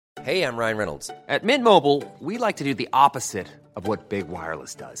Hey, I'm Ryan Reynolds. At Mint Mobile, we like to do the opposite of what Big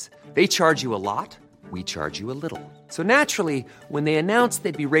Wireless does. They charge you a lot, we charge you a little. So naturally, when they announced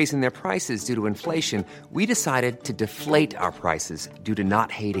they'd be raising their prices due to inflation, we decided to deflate our prices due to not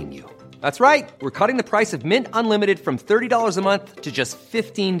hating you. That's right. We're cutting the price of Mint Unlimited from $30 a month to just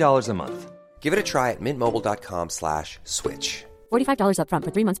 $15 a month. Give it a try at mintmobile.com/switch. $45 up front for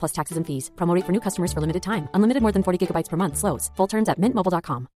 3 months plus taxes and fees. Promo rate for new customers for limited time. Unlimited more than 40 gigabytes per month. Slows full terms at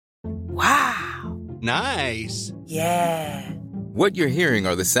mintmobile.com. Wow. Nice. Yeah. What you're hearing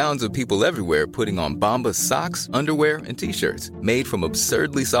are the sounds of people everywhere putting on Bombas socks, underwear, and T-shirts made from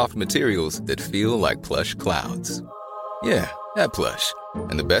absurdly soft materials that feel like plush clouds. Yeah, that plush.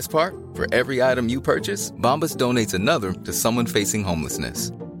 And the best part? For every item you purchase, Bombas donates another to someone facing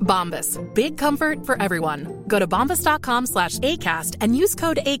homelessness. Bombas. Big comfort for everyone. Go to bombas.com/ACAST and use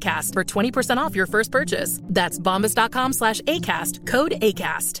code ACAST for 20% off your first purchase. That's bombas.com/ACAST. Code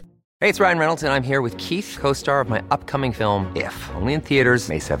ACAST. Hey, it's Ryan Reynolds, and I'm here with Keith, co-star of my upcoming film, If, only in theaters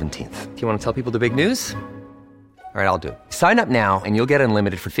May 17th. Do you want to tell people the big news? All right, I'll do it. Sign up now and you'll get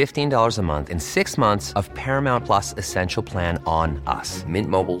unlimited for $15 a month and 6 months of Paramount Plus Essential Plan on us.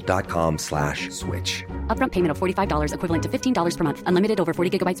 MintMobile.com/switch. Upfront payment of $45 equivalent to $15 per month. Unlimited over 40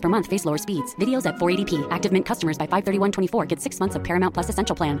 gigabytes per month. Face lower speeds. Videos at 480p. Active Mint customers by 531.24 get 6 months of Paramount Plus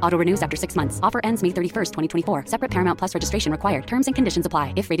Essential Plan. Auto renews after 6 months. Offer ends May 31st, 2024. Separate Paramount Plus registration required. Terms and conditions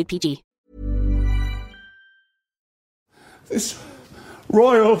apply if rated PG. This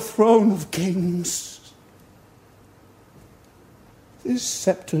royal throne of kings, this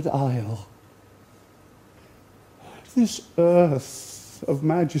sceptred isle, this earth of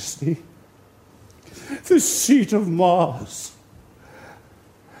majesty, this seat of Mars,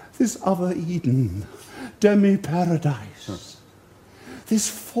 this other Eden, demi-paradise, this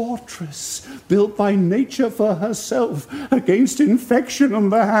fortress built by nature for herself against infection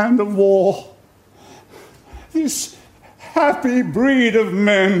and the hand of war, this happy breed of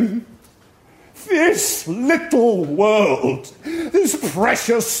men, this little world, this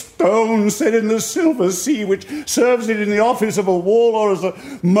precious stone set in the silver sea which serves it in the office of a wall or as a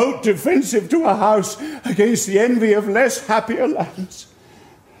moat defensive to a house against the envy of less happier lands.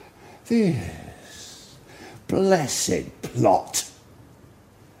 This blessed plot,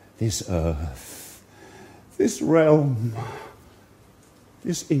 this earth, this realm,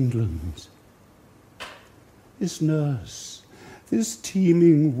 this England, this nurse, this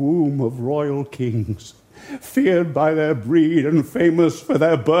teeming womb of royal kings, feared by their breed and famous for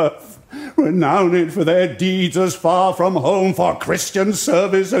their birth, renowned for their deeds as far from home for Christian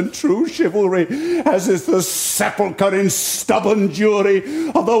service and true chivalry as is the sepulchre in stubborn Jewry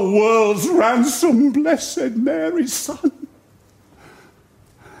of the world's ransom, blessed Mary's Son.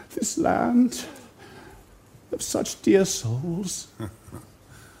 This land of such dear souls,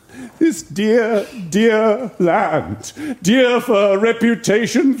 this dear, dear land, dear for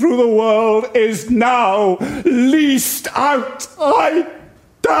reputation through the world, is now leased out. I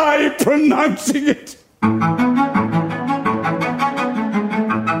die pronouncing it.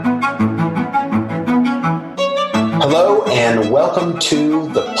 Hello and welcome to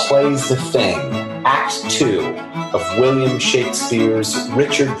The Play's the Thing, Act 2 of William Shakespeare's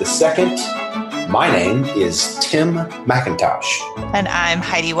Richard II. My name is Tim McIntosh. And I'm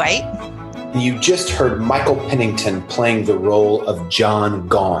Heidi White. You just heard Michael Pennington playing the role of John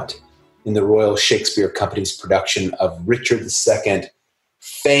Gaunt in the Royal Shakespeare Company's production of Richard II.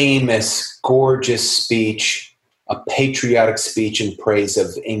 Famous, gorgeous speech, a patriotic speech in praise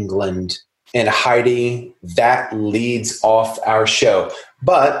of England. And Heidi, that leads off our show.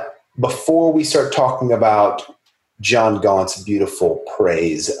 But before we start talking about John Gaunt's beautiful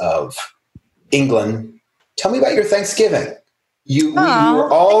praise of England, tell me about your Thanksgiving. We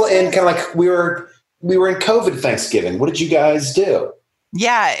were all in kind of like we were in COVID Thanksgiving. What did you guys do?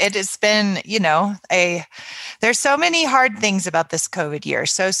 Yeah, it has been, there's so many hard things about this COVID year.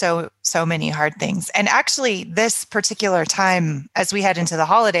 So many hard things. And actually this particular time as we head into the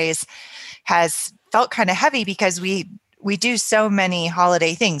holidays has felt kind of heavy because we do so many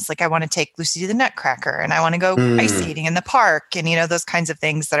holiday things. Like I want to take Lucy to the Nutcracker and I want to go ice skating in the park and, those kinds of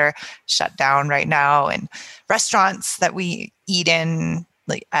things that are shut down right now, and restaurants that we eat in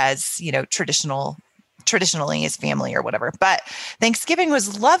like as, traditionally as family or whatever. But Thanksgiving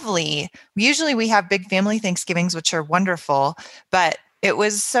was lovely. Usually we have big family Thanksgivings, which are wonderful, but it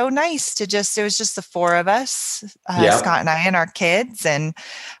was so nice it was just the four of us, Scott and I and our kids. And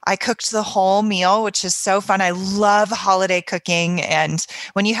I cooked the whole meal, which is so fun. I love holiday cooking. And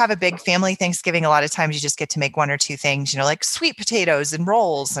when you have a big family Thanksgiving, a lot of times you just get to make one or two things, like sweet potatoes and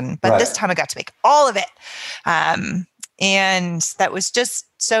rolls. But this time I got to make all of it. And that was just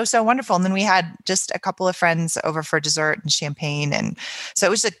so, so wonderful. And then we had just a couple of friends over for dessert and champagne. And so it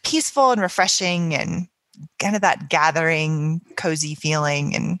was like peaceful and refreshing and kind of that gathering, cozy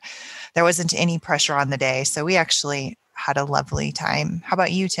feeling. And there wasn't any pressure on the day. So we actually had a lovely time. How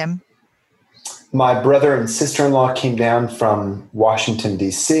about you, Tim? My brother and sister-in-law came down from Washington,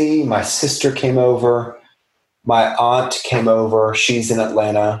 D.C. My sister came over. My aunt came over. She's in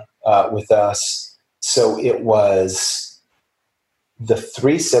Atlanta with us. So it was the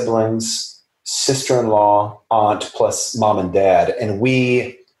three siblings, sister-in-law, aunt, plus mom and dad. And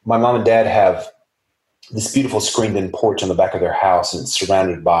my mom and dad have this beautiful screened-in porch on the back of their house, and it's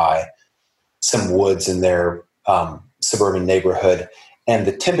surrounded by some woods in their suburban neighborhood. And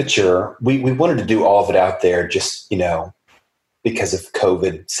the temperature, we wanted to do all of it out there just, because of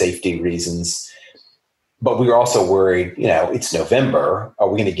COVID safety reasons. But we were also worried, it's November. Are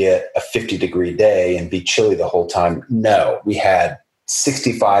we going to get a 50-degree day and be chilly the whole time? No, we had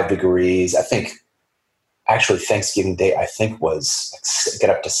 65 degrees. I think actually Thanksgiving Day, was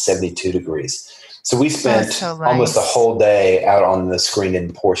get up to 72 degrees. So we spent almost a whole day out on the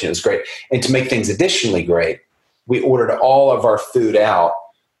screened-in porch. It was great. And to make things additionally great, we ordered all of our food out,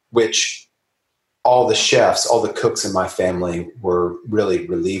 which all the chefs, all the cooks in my family were really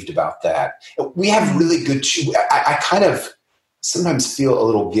relieved about that. We have really good I kind of sometimes feel a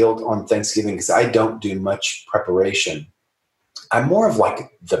little guilt on Thanksgiving because I don't do much preparation. I'm more of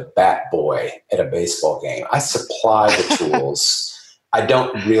like the bat boy at a baseball game. I supply the tools. I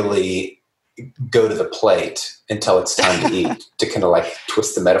don't really go to the plate until it's time to eat, to kind of like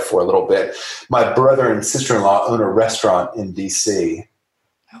twist the metaphor a little bit. My brother and sister-in-law own a restaurant in DC,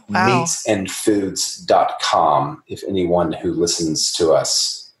 meatsandfoods.com. If anyone who listens to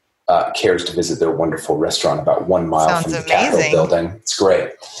us cares to visit their wonderful restaurant about 1 mile from the Capitol building. It's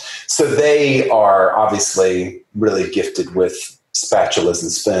great. So they are obviously really gifted with spatulas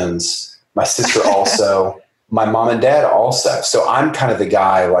and spoons. My sister also, my mom and dad also. So I'm kind of the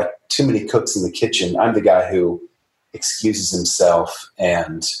guy, like too many cooks in the kitchen. I'm the guy who excuses himself,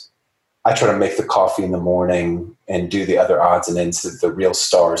 and I try to make the coffee in the morning and do the other odds and ends so that the real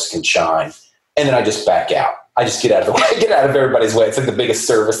stars can shine. And then I just back out. I just get out of the way, get out of everybody's way. It's like the biggest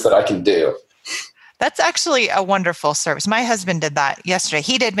service that I can do. That's actually a wonderful service. My husband did that yesterday.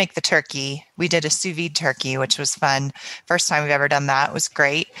 He did make the turkey. We did a sous vide turkey, which was fun. First time we've ever done that. It was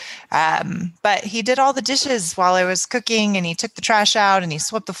great. But he did all the dishes while I was cooking, and he took the trash out and he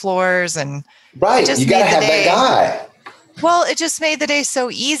swept the floors. And right, you got to have that guy. Well, it just made the day so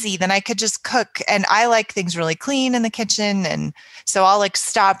easy. Then I could just cook, and I like things really clean in the kitchen. And so I'll like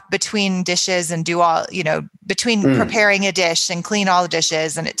stop between dishes and do all, between preparing a dish and clean all the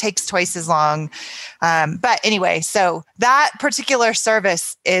dishes, and it takes twice as long. But anyway, so that particular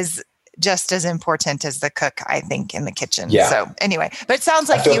service is just as important as the cook, I think, in the kitchen. Yeah. So anyway, but it sounds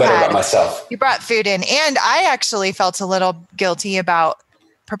like I feel better about myself. You brought food in, and I actually felt a little guilty about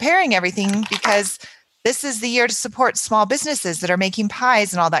preparing everything because this is the year to support small businesses that are making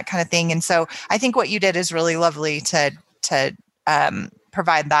pies and all that kind of thing. And so I think what you did is really lovely to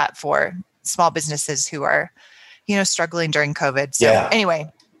provide that for small businesses who are, struggling during COVID. So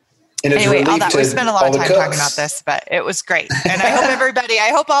anyway, all that. We spent a lot of time talking about this, but it was great. And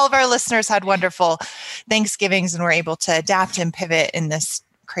I hope all of our listeners had wonderful Thanksgivings and were able to adapt and pivot in this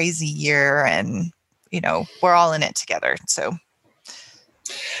crazy year. And, we're all in it together. So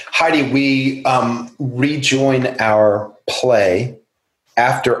Heidi, we rejoin our play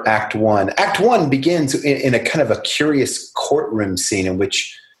after Act 1. Act 1 begins in a kind of a curious courtroom scene in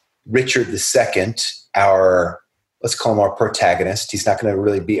which Richard II, let's call him our protagonist, he's not going to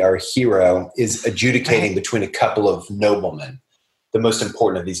really be our hero, is adjudicating between a couple of noblemen. The most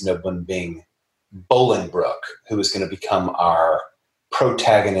important of these noblemen being Bolingbroke, who is going to become our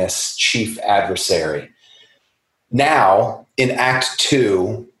protagonist's chief adversary. Now, in Act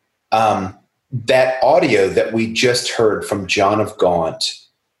 2, that audio that we just heard from John of Gaunt,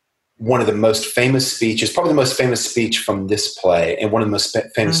 one of the most famous speeches, probably the most famous speech from this play, and one of the most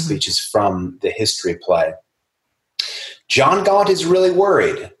famous speeches from the history play. John Gaunt is really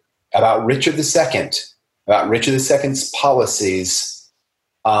worried about Richard II, about Richard II's policies,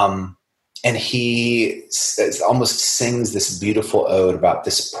 and he almost sings this beautiful ode about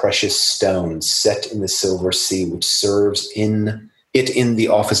this precious stone set in the silver sea, which serves in the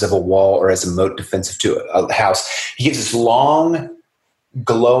office of a wall or as a moat defensive to a house. He gives this long,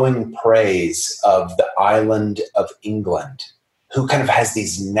 glowing praise of the island of England, who kind of has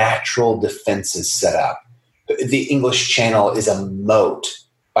these natural defenses set up. The English Channel is a moat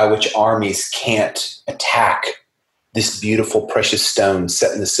by which armies can't attack this beautiful precious stone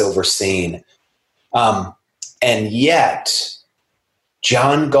set in the silver scene. And yet,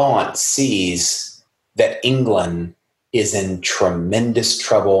 John Gaunt sees that England is in tremendous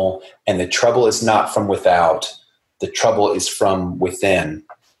trouble, and the trouble is not from without. The trouble is from within.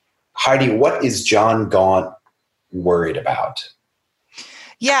 Heidi, what is John Gaunt worried about?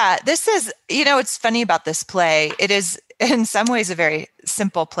 Yeah, this is, it's funny about this play. It is in some ways a very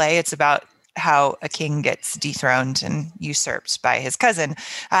simple play. It's about how a king gets dethroned and usurped by his cousin.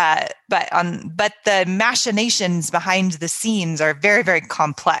 But the machinations behind the scenes are very, very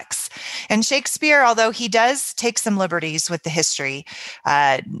complex. And Shakespeare, although he does take some liberties with the history,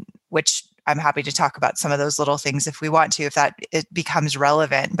 which I'm happy to talk about some of those little things if we want to, if it becomes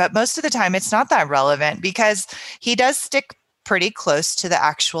relevant. But most of the time it's not that relevant because he does stick pretty close to the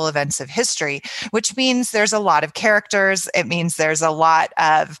actual events of history, which means there's a lot of characters. It means there's a lot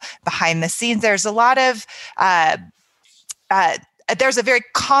of behind the scenes. There's a lot of, there's a very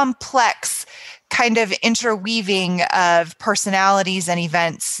complex kind of interweaving of personalities and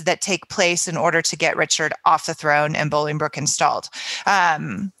events that take place in order to get Richard off the throne and Bolingbroke installed.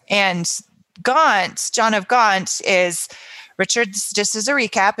 And Gaunt, John of Gaunt is Richard's, just as a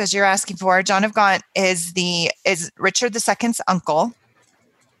recap, as you're asking for, John of Gaunt is Richard II's uncle.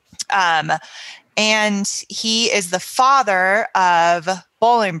 And he is the father of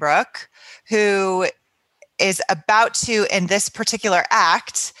Bolingbroke, who is about to, in this particular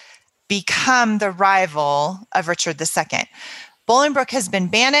act, become the rival of Richard II. Bolingbroke has been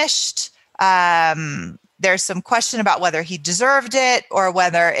banished. There's some question about whether he deserved it or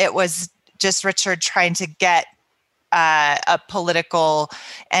whether it was just Richard trying to get a political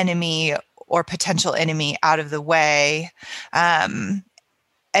enemy or potential enemy out of the way. And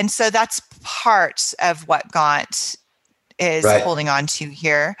so that's part of what Gaunt is holding on to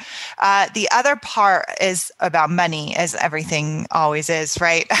here. The other part is about money, as everything always is,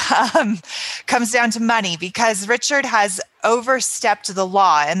 right? Comes down to money because Richard has overstepped the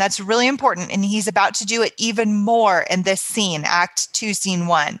law, and that's really important. And he's about to do it even more in this scene, Act 2, Scene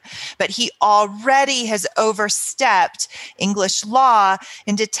 1. But he already has overstepped English law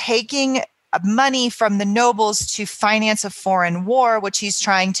into taking money from the nobles to finance a foreign war, which he's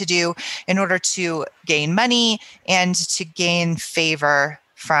trying to do in order to gain money and to gain favor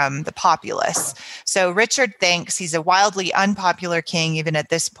from the populace. So Richard thinks he's a wildly unpopular king, even at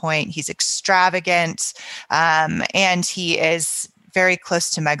this point. He's extravagant, and he is very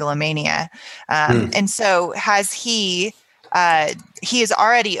close to megalomania. And so he is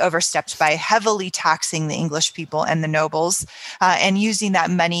already overstepped by heavily taxing the English people and the nobles, and using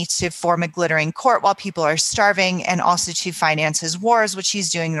that money to form a glittering court while people are starving, and also to finance his wars, which he's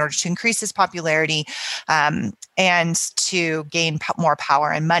doing in order to increase his popularity and to gain more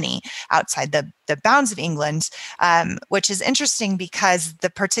power and money outside the bounds of England, which is interesting because the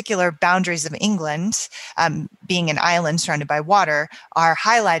particular boundaries of England, being an island surrounded by water, are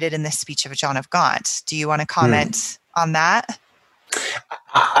highlighted in this speech of John of Gaunt. Do you want to comment on that?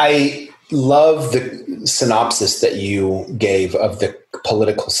 I love the synopsis that you gave of the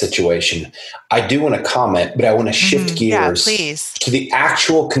political situation. I do want to comment, but I want to shift gears to the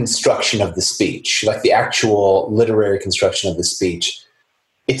actual construction of the speech, like the actual literary construction of the speech.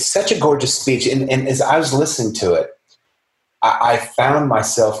 It's such a gorgeous speech. And as I was listening to it, I found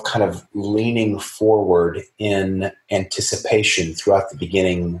myself kind of leaning forward in anticipation throughout the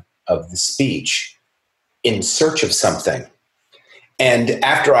beginning of the speech, in search of something. And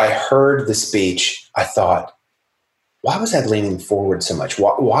after I heard the speech, I thought, why was I leaning forward so much?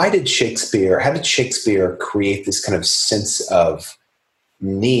 How did Shakespeare create this kind of sense of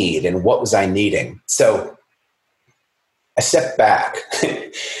need, and what was I needing? So I stepped back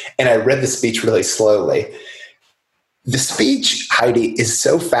and I read the speech really slowly. The speech, Heidi, is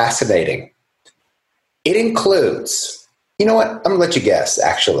so fascinating. It includes, you know what? I'm going to let you guess,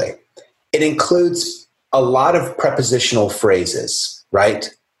 actually. It includes a lot of prepositional phrases, right?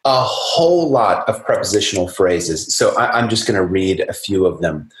 A whole lot of prepositional phrases. So I'm just going to read a few of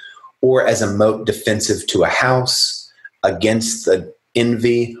them. Or as a moat defensive to a house, against the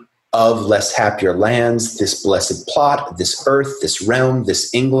envy of less happier lands, this blessed plot, this earth, this realm,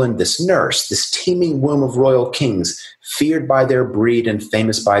 this England, this nurse, this teeming womb of royal kings, feared by their breed and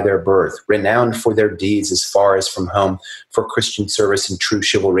famous by their birth, renowned for their deeds as far as from home, for Christian service and true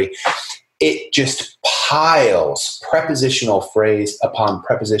chivalry. It just piles prepositional phrase upon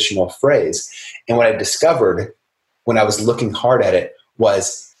prepositional phrase. And what I discovered when I was looking hard at it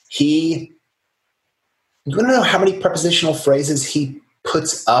was you want to know how many prepositional phrases he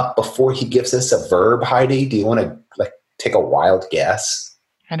puts up before he gives us a verb, Heidi? Do you want to take a wild guess?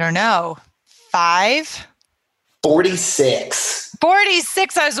 I don't know. 5? 46.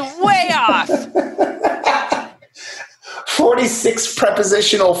 46. I was way off. 46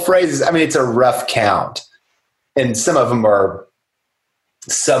 prepositional phrases. I mean, it's a rough count. And some of them are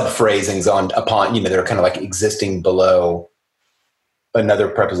sub-phrasings upon, they're kind of like existing below another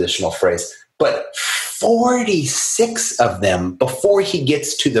prepositional phrase. But 46 of them before he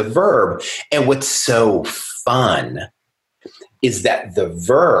gets to the verb. And what's so fun is that the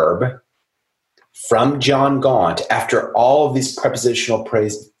verb from John Gaunt, after all of these prepositional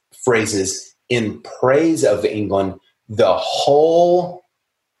phrases in praise of England, the whole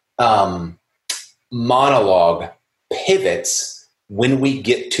monologue pivots when we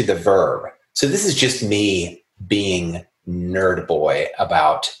get to the verb. So this is just me being nerd boy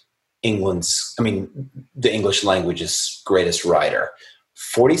about the English language's greatest writer.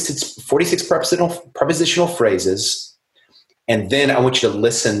 46 prepositional phrases. And then I want you to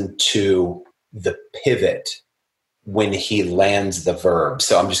listen to the pivot when he lands the verb.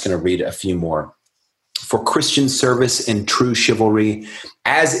 So I'm just going to read a few more. For Christian service and true chivalry,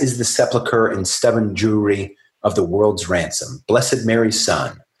 as is the sepulchre and stubborn Jewry of the world's ransom, Blessed Mary's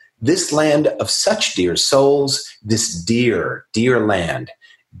Son, this land of such dear souls, this dear, dear land,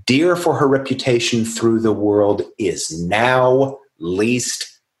 dear for her reputation through the world, is now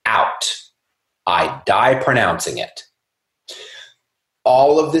leased out. I die pronouncing it.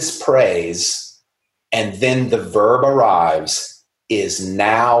 All of this praise, and then the verb arrives, is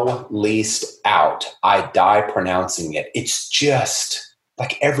now leased out. I die pronouncing it. It's just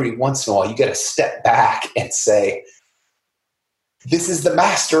like every once in a while, you got to step back and say, this is the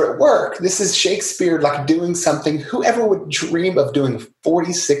master at work. This is Shakespeare like doing something. Whoever would dream of doing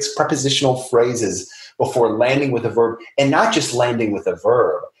 46 prepositional phrases before landing with a verb, and not just landing with a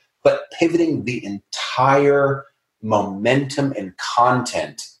verb, but pivoting the entire momentum and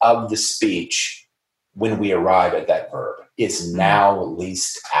content of the speech when we arrive at that verb is now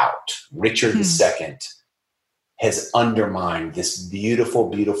leased out. Richard II has undermined this beautiful,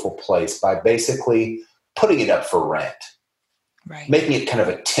 beautiful place by basically putting it up for rent. Right. Making it kind of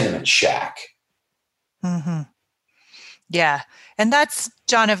a tenement shack. Mm-hmm. Yeah. And that's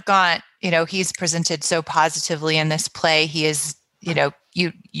John of Gaunt. He's presented so positively in this play. He is,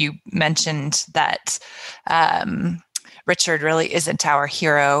 you mentioned that Richard really isn't our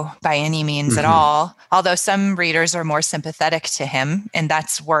hero by any means at all, although some readers are more sympathetic to him, and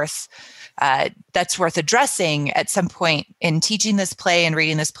that's worth addressing at some point in teaching this play and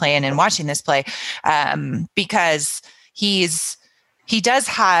reading this play and in watching this play, because he does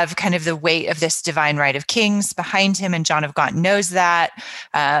have kind of the weight of this divine right of kings behind him, and John of Gaunt knows that.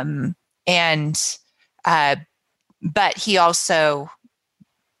 But he also,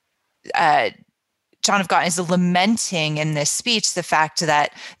 John of Gaunt is lamenting in this speech the fact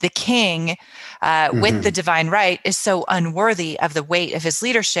that the king with the divine right is so unworthy of the weight of his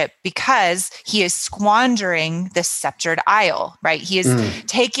leadership because he is squandering this sceptered isle, right? He is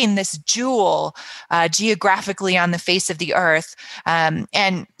taking this jewel geographically on the face of the earth.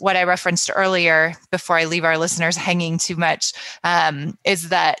 And what I referenced earlier, before I leave our listeners hanging too much, is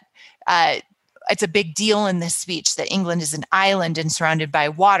that it's a big deal in this speech that England is an island and surrounded by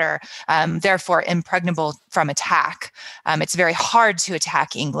water, therefore impregnable from attack. It's very hard to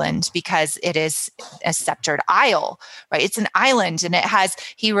attack England because it is a sceptered isle, right? It's an island, and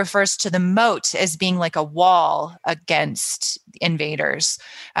he refers to the moat as being like a wall against invaders.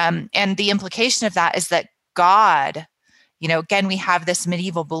 And the implication of that is that God, again, we have this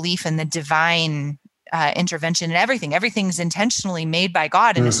medieval belief in the divine intervention in everything. Everything's intentionally made by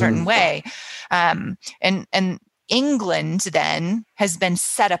God in a certain way. And England then has been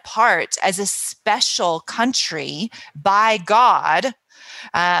set apart as a special country by God.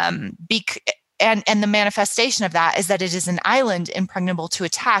 And the manifestation of that is that it is an island impregnable to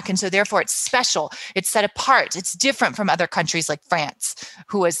attack. And so therefore it's special. It's set apart. It's different from other countries like France,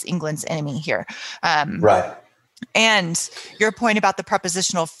 who was England's enemy here. Right. And your point about the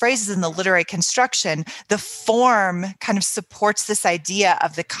prepositional phrases in the literary construction, the form kind of supports this idea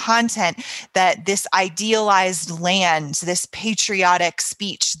of the content, that this idealized land, this patriotic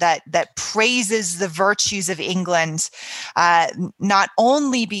speech that praises the virtues of England, not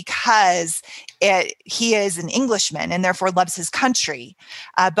only because he is an Englishman and therefore loves his country,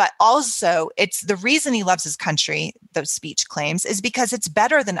 but also it's the reason he loves his country, the speech claims, is because it's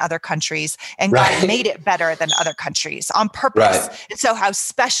better than other countries, and God made it better than other countries on purpose. And so how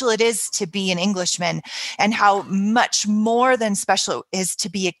special it is to be an Englishman, and how much more than special it is to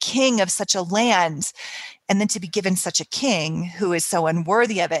be a king of such a land, and then to be given such a king who is so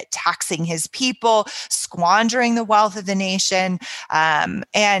unworthy of it, taxing his people, squandering the wealth of the nation, and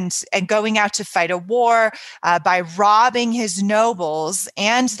going out to fight a war by robbing his nobles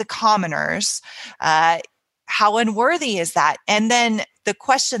and the commoners. how unworthy is that? And then the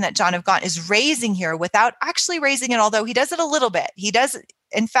question that John of Gaunt is raising here without actually raising it, although he does it a little bit. He does,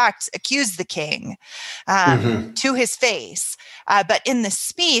 in fact, accuse the king to his face. But in the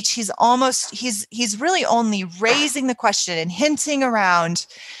speech, he's really only raising the question and hinting around,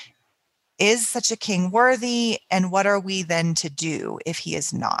 is such a king worthy? And what are we then to do if he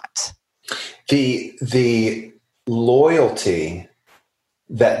is not? The loyalty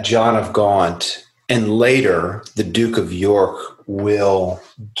that John of Gaunt and later the Duke of York will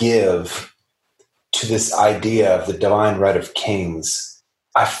give to this idea of the divine right of kings,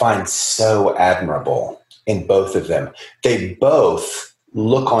 I find so admirable in both of them. They both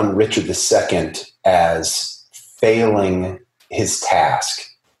look on Richard II as failing his task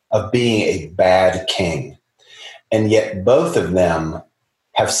of being a bad king. And yet both of them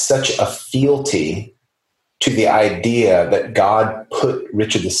have such a fealty to the idea that God put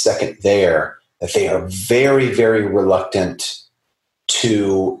Richard II there that they are very, very reluctant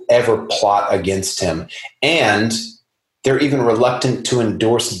to ever plot against him. And they're even reluctant to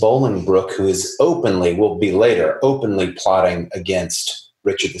endorse Bolingbroke, who is openly plotting against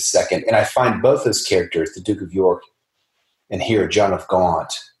Richard II. And I find both those characters, the Duke of York and here John of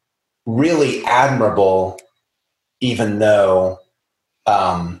Gaunt, really admirable, even though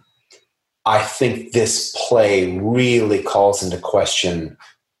I think this play really calls into question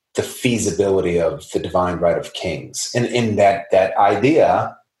the feasibility of the divine right of kings. And in that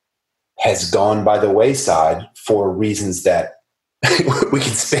idea has gone by the wayside for reasons that we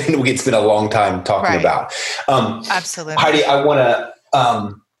could spend a long time talking about. Absolutely. Heidi, I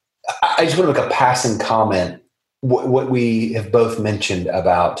just want to make a passing comment. What we have both mentioned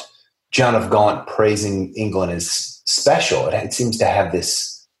about John of Gaunt praising England is special. It seems to have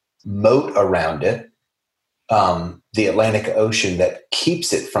this moat around it, the Atlantic Ocean, that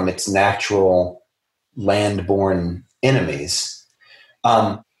keeps it from its natural land-borne enemies.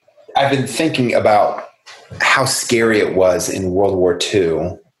 I've been thinking about how scary it was in World War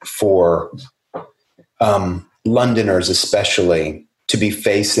II for Londoners especially to be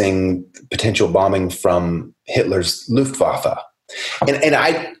facing potential bombing from Hitler's Luftwaffe. And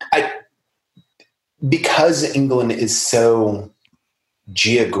I because England is so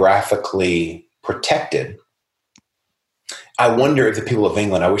geographically protected, I wonder if the people of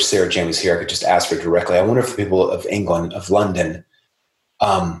England, I wish Sarah Jane was here, I could just ask her directly. I wonder if the people of England, of London,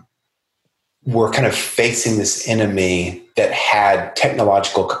 were kind of facing this enemy that had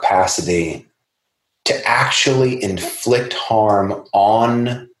technological capacity to actually inflict harm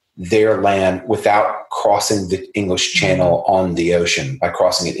on their land without crossing the English Channel on the ocean, by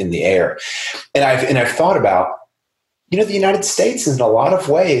crossing it in the air. And I've thought about, the United States, in a lot of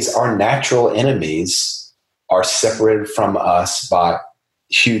ways, our natural enemies are separated from us by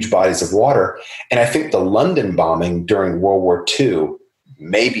huge bodies of water. And I think the London bombing during World War II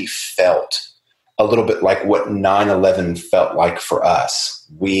maybe felt a little bit like what 9/11 felt like for us.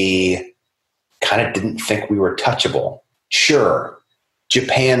 We kind of didn't think we were touchable. Sure,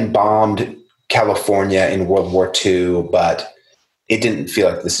 Japan bombed California in World War II, but it didn't feel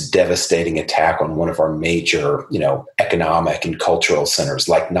like this devastating attack on one of our major, economic and cultural centers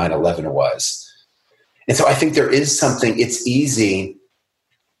like 9/11 was. And so I think there is something, it's easy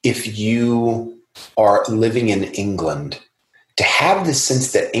if you are living in England to have the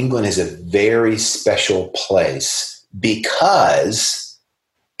sense that England is a very special place because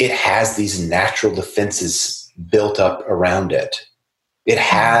it has these natural defenses built up around it. It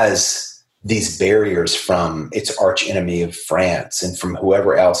has these barriers from its arch enemy of France and from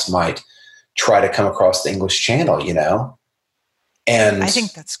whoever else might try to come across the English Channel, And I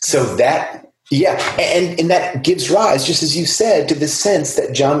think that's good. So that, and that gives rise, just as you said, to the sense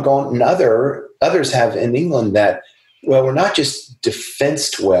that John Gaunt and others have in England that, well, we're not just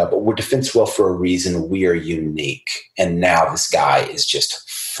defensed well, but we're defensed well for a reason. We are unique. And now this guy is just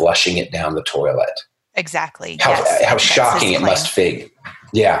flushing it down the toilet. Exactly. How shocking it must be.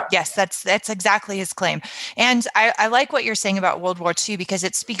 Yeah. Yes, that's exactly his claim. And I like what you're saying about World War II because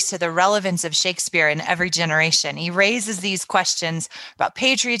it speaks to the relevance of Shakespeare in every generation. He raises these questions about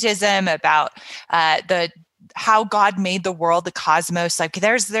patriotism, about how God made the world, the cosmos. Like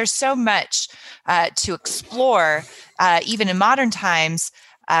there's so much to explore, even in modern times.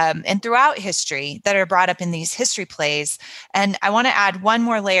 And throughout history that are brought up in these history plays. And I want to add one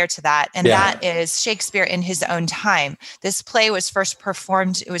more layer to that, and that is Shakespeare in his own time. This play was first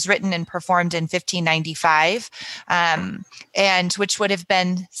performed, it was written and performed in 1595, and which would have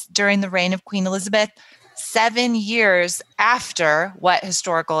been during the reign of Queen Elizabeth, 7 years after what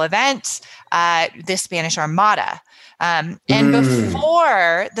historical event? The Spanish Armada. And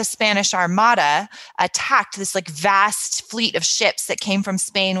before the Spanish Armada attacked this like vast fleet of ships that came from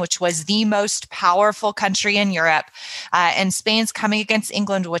Spain, which was the most powerful country in Europe, and Spain's coming against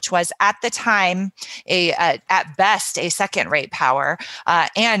England, which was at the time at best a second-rate power,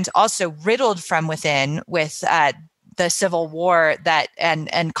 and also riddled from within with the Civil War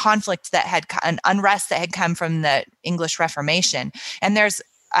and conflict that had an unrest that had come from the English Reformation. And there's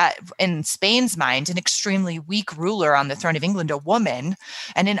in Spain's mind, an extremely weak ruler on the throne of England, a woman,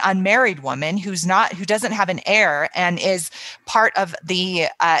 and an unmarried woman who doesn't have an heir and is part of the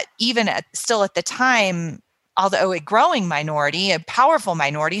still at the time, although a growing minority, a powerful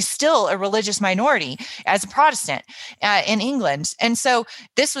minority, still a religious minority as a Protestant in England. And so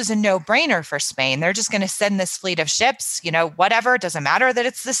this was a no-brainer for Spain. They're just going to send this fleet of ships, whatever, it doesn't matter that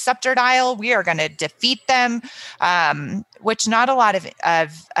it's the Sceptered Isle. We are going to defeat them, which not a lot of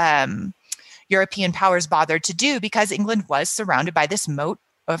European powers bothered to do because England was surrounded by this moat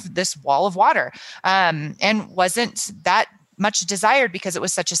of this wall of water and wasn't that much desired because it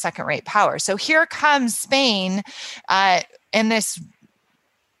was such a second-rate power. So here comes Spain in this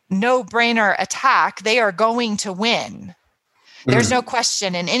no-brainer attack. They are going to win. There's no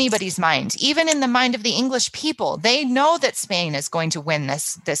question in anybody's mind, even in the mind of the English people. They know that Spain is going to win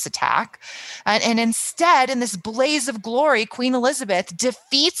this attack. And instead, in this blaze of glory, Queen Elizabeth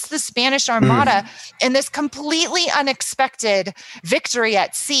defeats the Spanish Armada in this completely unexpected victory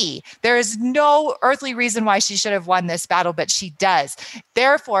at sea. There is no earthly reason why she should have won this battle, but she does.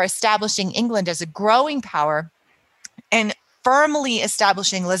 Therefore, establishing England as a growing power and firmly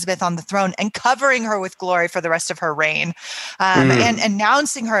establishing Elizabeth on the throne and covering her with glory for the rest of her reign, and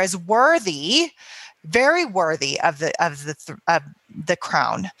announcing her as worthy, very worthy of the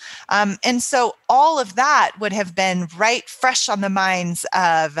crown. And so all of that would have been right fresh on the minds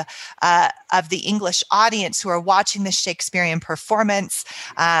of the English audience who are watching the Shakespearean performance.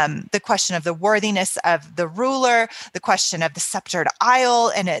 The question of the worthiness of the ruler, the question of the Sceptered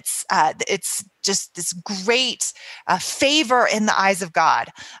Isle, and it's just this great favor in the eyes of God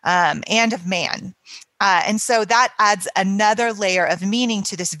and of man. And so that adds another layer of meaning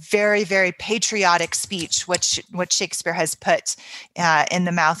to this very, very patriotic speech, which Shakespeare has put in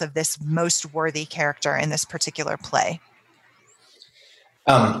the mouth of this most worthy character in this particular play.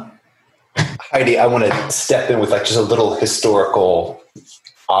 Heidi, I want to step in with just a little historical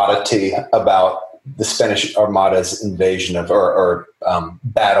oddity about the Spanish Armada's invasion or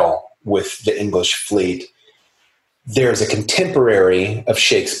battle with the English fleet. There's a contemporary of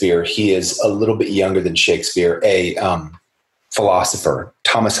Shakespeare. He is a little bit younger than Shakespeare, a philosopher,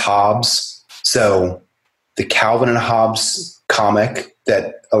 Thomas Hobbes. So the Calvin and Hobbes comic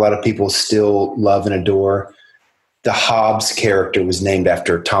that a lot of people still love and adore, the Hobbes character was named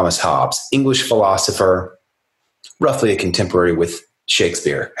after Thomas Hobbes, English philosopher, roughly a contemporary with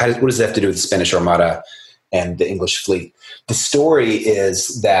Shakespeare. What does that have to do with the Spanish Armada and the English fleet? The story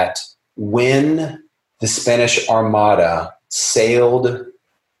is that when the Spanish Armada sailed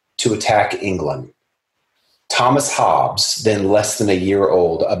to attack England, Thomas Hobbes, then less than a year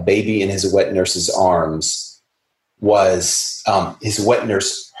old, a baby in his wet nurse's arms, his wet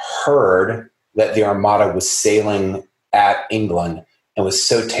nurse heard that the Armada was sailing at England and was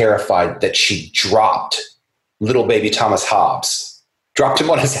so terrified that she dropped little baby Thomas Hobbes, dropped him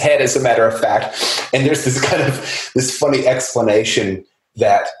on his head, as a matter of fact. And there's this funny explanation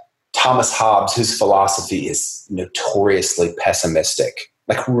that Thomas Hobbes, whose philosophy is notoriously pessimistic,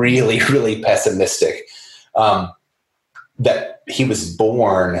 really, really pessimistic, that he was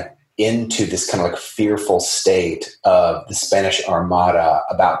born into this kind of fearful state of the Spanish Armada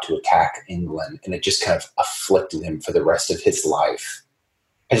about to attack England. And it just kind of afflicted him for the rest of his life.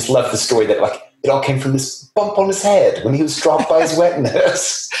 I just love the story that it all came from this bump on his head when he was dropped by his wet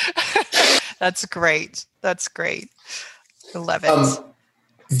nurse. That's great. That's great. I love it.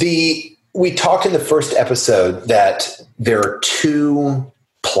 We talked in the first episode that there are two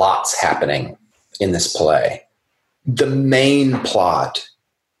plots happening in this play. The main plot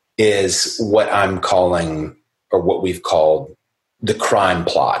is what I'm calling, or what we've called, the crime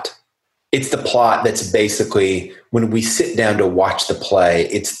plot. It's the plot that's basically, when we sit down to watch the play,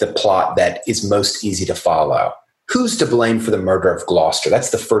 it's the plot that is most easy to follow. Who's to blame for the murder of Gloucester? That's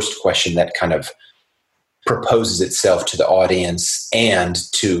the first question that kind of proposes itself to the audience and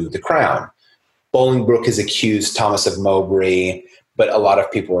to the crown. Bolingbroke has accused Thomas of Mowbray, but a lot of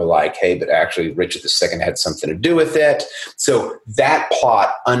people are like, hey, but actually Richard II had something to do with it. So that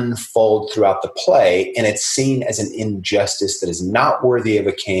plot unfolds throughout the play, and it's seen as an injustice that is not worthy of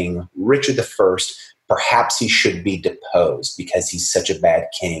a king. Richard I, perhaps he should be deposed because he's such a bad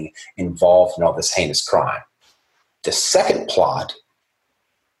king involved in all this heinous crime. The second plot,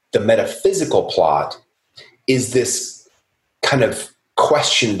 the metaphysical plot, is this kind of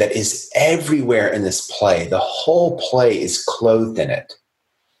question that is everywhere in this play. The whole play is clothed in it.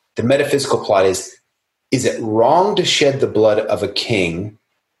 The metaphysical plot is it wrong to shed the blood of a king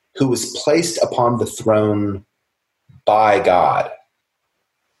who was placed upon the throne by God?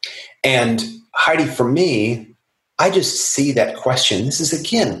 And Heidi, for me, I just see that question. This is,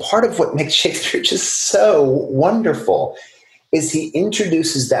 again, part of what makes Shakespeare just so wonderful, is he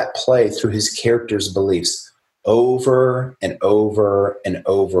introduces that play through his characters' beliefs over and over and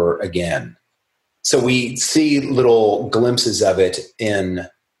over again. So we see little glimpses of it in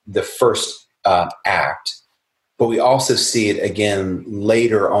the first act, but we also see it again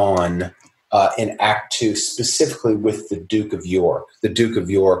later on in Act 2, specifically with the Duke of York. The Duke of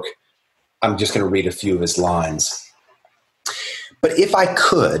York, I'm just going to read a few of his lines. But if I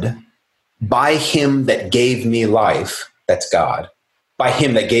could, by him that gave me life, that's God, by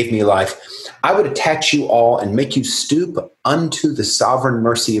him that gave me life, I would attach you all and make you stoop unto the sovereign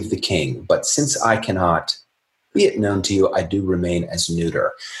mercy of the king. But since I cannot, be it known to you, I do remain as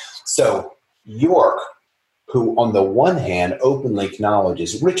neuter. So York, who on the one hand openly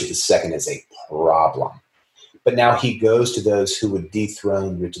acknowledges Richard II is a problem, but now he goes to those who would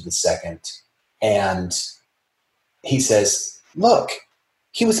dethrone Richard II, and he says, look,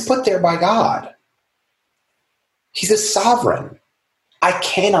 he was put there by God. He's a sovereign. I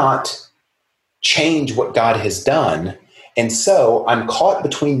cannot change what God has done. And so I'm caught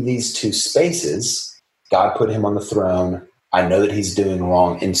between these two spaces. God put him on the throne. I know that he's doing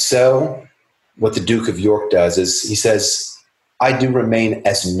wrong. And so what the Duke of York does is he says, I do remain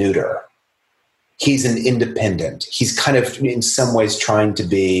as neuter. He's an independent. He's kind of in some ways trying to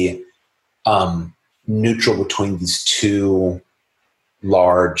be neutral between these two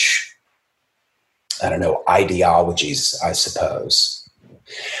large, ideologies, I suppose.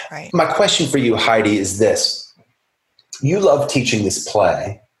 Right. My question for you, Heidi, is this. You love teaching this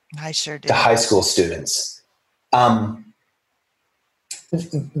play. I sure do. To high school students.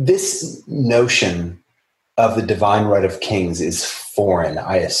 This notion of the divine right of kings is foreign,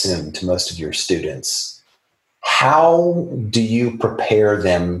 I assume, to most of your students. How do you prepare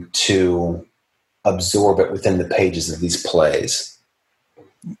them to absorb it within the pages of these plays?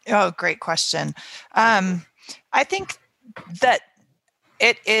 Oh, great question. I think that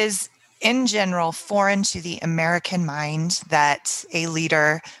it is, in general, foreign to the American mind that a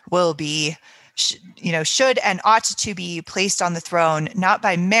leader will be, should and ought to be placed on the throne, not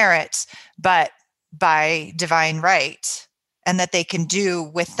by merit, but by divine right, and that they can do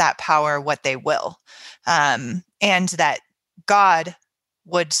with that power what they will. And that God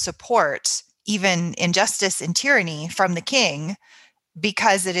would support even injustice and tyranny from the king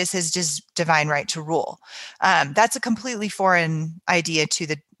because it is his divine right to rule. That's a completely foreign idea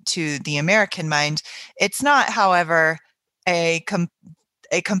to the American mind. It's not, however, a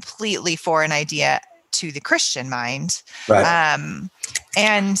completely foreign idea to the Christian mind. Right.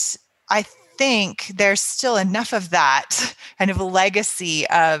 And I think there's still enough of that kind of a legacy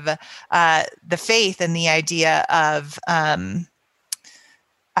of the faith and the idea of that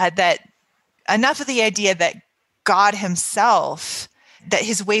enough of the idea that God himself, that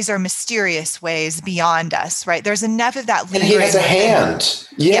his ways are mysterious ways beyond us, right? There's enough of that. And he has a hand.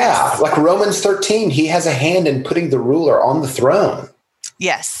 Yeah. Yes. Like Romans 13, he has a hand in putting the ruler on the throne.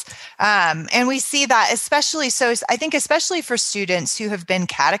 Yes. And we see that especially for students who have been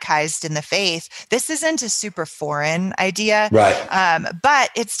catechized in the faith, this isn't a super foreign idea, right? But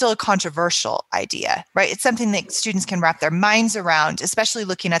it's still a controversial idea, right? It's something that students can wrap their minds around, especially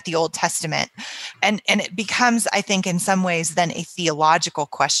looking at the Old Testament. And it becomes, I think, in some ways then a theological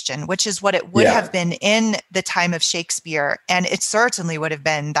question, which is what it would have been in the time of Shakespeare. And it certainly would have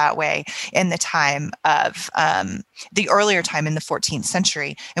been that way in the time of the earlier time in the 14th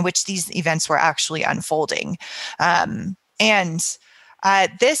century, in which these events were actually unfolding. This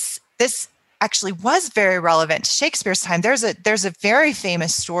actually was very relevant to Shakespeare's time. There's a very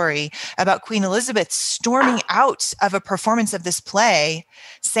famous story about Queen Elizabeth storming out of a performance of this play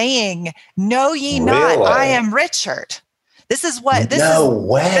saying, "Know ye not, I am Richard." This is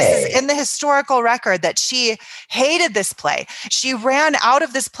in the historical record, that she hated this play. She ran out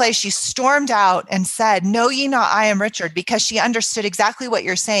of this play. She stormed out and said, "Know ye not, I am Richard," because she understood exactly what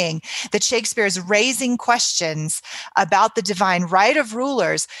you're saying, that Shakespeare is raising questions about the divine right of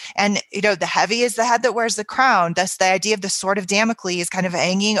rulers. And, the heavy is the head that wears the crown. Thus the idea of the sword of Damocles kind of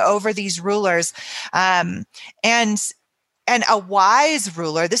hanging over these rulers. And a wise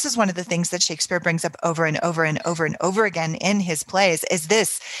ruler, this is one of the things that Shakespeare brings up over and over and over and over again in his plays, is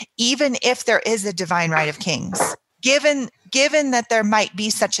this: even if there is a divine right of kings, given that there might be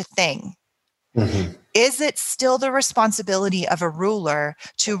such a thing, is it still the responsibility of a ruler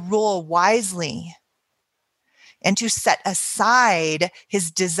to rule wisely and to set aside his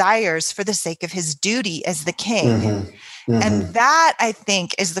desires for the sake of his duty as the king? And that, I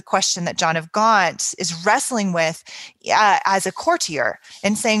think, is the question that John of Gaunt is wrestling with as a courtier,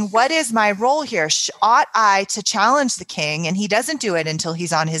 and saying, what is my role here? Ought I to challenge the king? And he doesn't do it until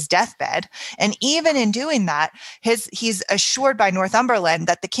he's on his deathbed. And even in doing that, he's assured by Northumberland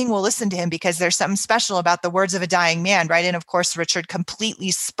that the king will listen to him because there's something special about the words of a dying man, right? And of course, Richard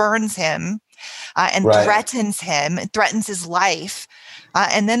completely spurns him and threatens him, threatens his life.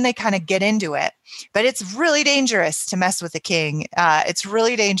 And then they kind of get into it. But it's really dangerous to mess with a king. It's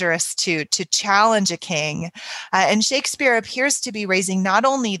really dangerous to challenge a king. And Shakespeare appears to be raising not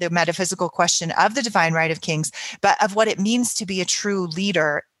only the metaphysical question of the divine right of kings, but of what it means to be a true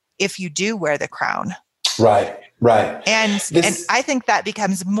leader if you do wear the crown. Right. And I think that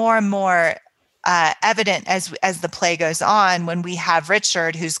becomes more and more evident as the play goes on, when we have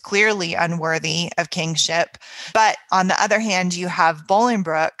Richard, who's clearly unworthy of kingship. But on the other hand, you have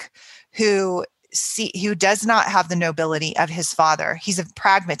Bolingbroke, who does not have the nobility of his father. He's a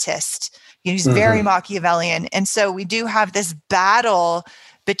pragmatist. He's very Machiavellian. And so we do have this battle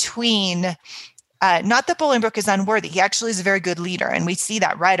between, not that Bolingbroke is unworthy. He actually is a very good leader, and we see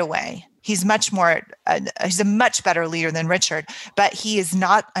that right away. He's he's a much better leader than Richard, but he is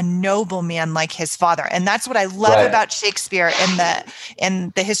not a noble man like his father. And that's what I love about Shakespeare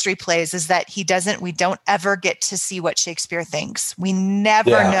in the history plays, is that we don't ever get to see what Shakespeare thinks. We never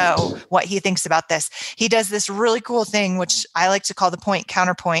know what he thinks about this. He does this really cool thing, which I like to call the point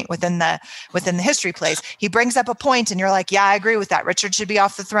counterpoint within the history plays. He brings up a point and you're like, yeah, I agree with that. Richard should be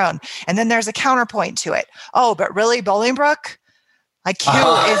off the throne. And then there's a counterpoint to it. Oh, but really, Bolingbroke? Like, who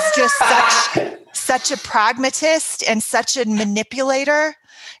is just such a pragmatist and such a manipulator.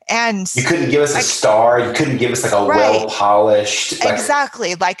 And you couldn't give us a star. You couldn't give us like a well-polished,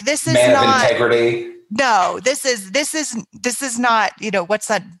 exactly. Like, this is man not of integrity. No, this is not, what's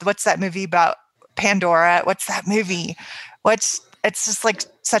that movie about Pandora? What's that movie? It's just like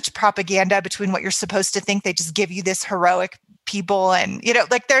such propaganda between what you're supposed to think. They just give you this heroic people, and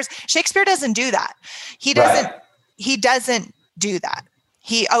Shakespeare doesn't do that. He doesn't do that.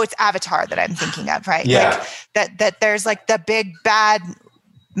 It's Avatar that I'm thinking of, right? Yeah. Like that there's like the big bad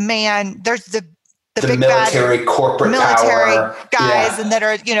man. There's the big military bad corporate military power guys, and that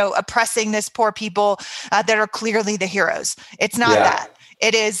are, oppressing this poor people that are clearly the heroes. It's not that.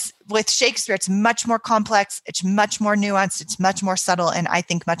 It is, with Shakespeare, it's much more complex. It's much more nuanced. It's much more subtle, and I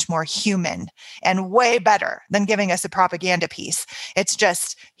think much more human, and way better than giving us a propaganda piece. It's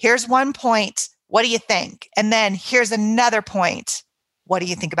just, here's one point. What do you think? And then here's another point. What do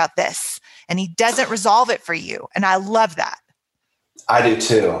you think about this? And he doesn't resolve it for you. And I love that. I do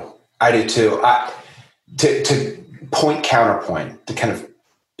too. To point counterpoint, to kind of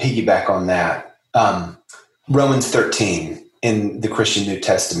piggyback on that, Romans 13 in the Christian New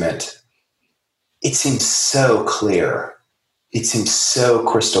Testament, it seems so clear. It seems so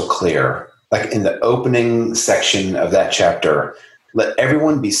crystal clear. Like in the opening section of that chapter, let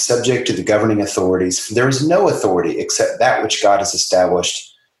everyone be subject to the governing authorities, for there is no authority except that which God has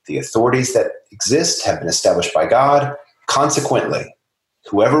established. The authorities that exist have been established by God. Consequently,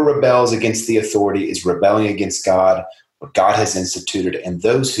 whoever rebels against the authority is rebelling against God, what God has instituted, and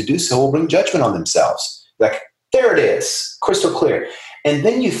those who do so will bring judgment on themselves. Like, there it is, crystal clear. And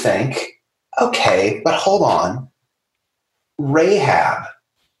then you think, okay, but hold on. Rahab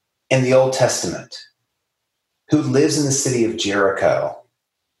in the Old Testament, who lives in the city of Jericho,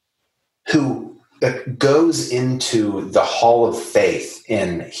 who goes into the hall of faith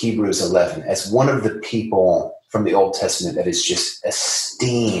in Hebrews 11 as one of the people from the Old Testament that is just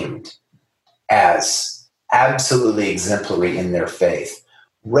esteemed as absolutely exemplary in their faith.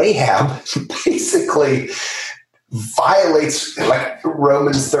 Rahab basically violates like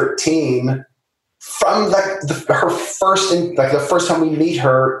Romans 13 from the first time we meet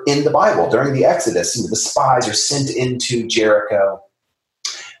her in the Bible during the Exodus. The spies are sent into Jericho.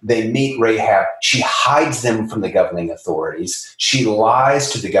 They meet Rahab. She hides them from the governing authorities. She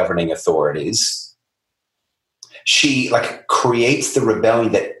lies to the governing authorities. She creates the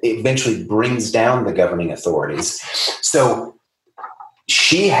rebellion that eventually brings down the governing authorities. So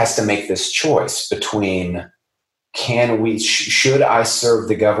she has to make this choice between, should I serve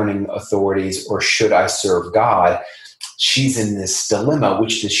the governing authorities or should I serve God? She's in this dilemma.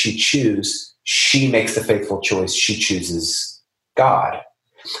 Which does she choose? She makes the faithful choice. She chooses God.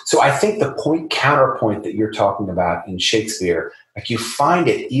 So I think the counterpoint that you're talking about in Shakespeare, you find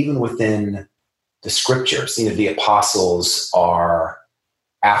it even within the scriptures. The apostles are,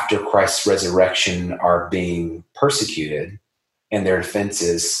 after Christ's resurrection, are being persecuted, and their defense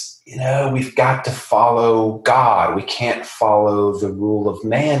is, we've got to follow God. We can't follow the rule of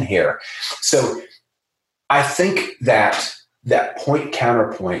man here. So I think that point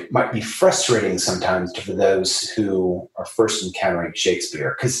counterpoint might be frustrating sometimes for those who are first encountering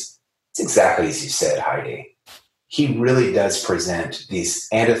Shakespeare, because it's exactly as you said, Heidi. He really does present these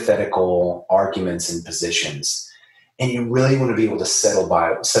antithetical arguments and positions, and you really want to be able to settle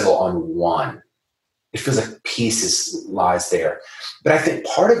on one. It feels like peace lies there. But I think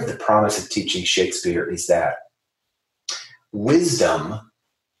part of the promise of teaching Shakespeare is that wisdom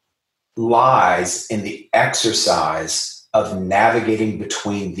lies in the exercise of navigating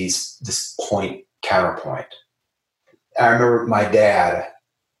between this point counterpoint. I remember my dad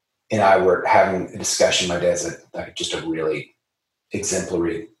and I were having a discussion. My dad's just a really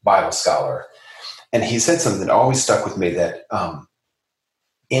exemplary Bible scholar. And he said something that always stuck with me, that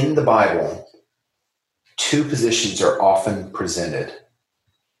in the Bible, two positions are often presented.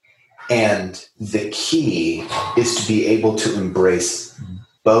 And the key is to be able to embrace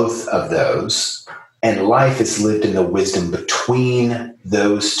both of those. And life is lived in the wisdom between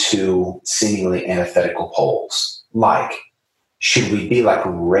those two seemingly antithetical poles. Like, should we be like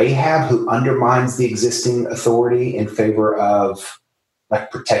Rahab, who undermines the existing authority in favor of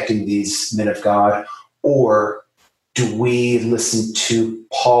protecting these men of God? Or do we listen to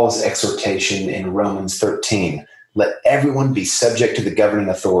Paul's exhortation in Romans 13? Let everyone be subject to the governing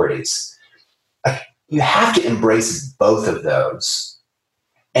authorities. You have to embrace both of those.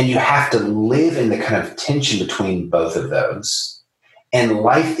 And you have to live in the kind of tension between both of those. And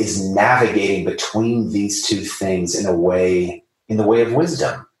life is navigating between these two things in the way of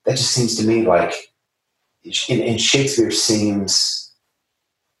wisdom. That just seems to me like, and Shakespeare seems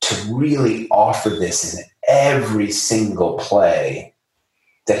to really offer this in every single play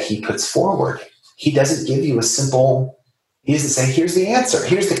that he puts forward. He doesn't give you he doesn't say, here's the answer,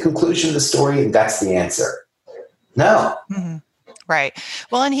 here's the conclusion of the story, and that's the answer. No. Mm-hmm. Right.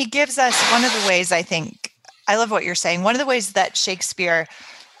 Well, and he gives us one of the ways, I think, I love what you're saying. One of the ways that Shakespeare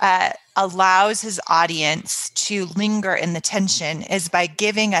allows his audience to linger in the tension is by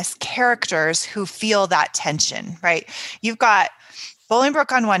giving us characters who feel that tension, right? You've got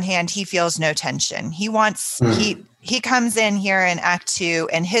Bolingbroke on one hand, he feels no tension. He comes in here in Act 2,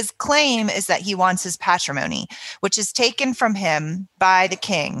 and his claim is that he wants his patrimony, which is taken from him by the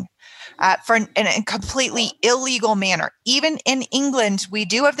king. In a completely illegal manner. Even in England, we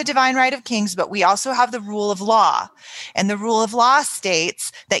do have the divine right of kings, but we also have the rule of law. And the rule of law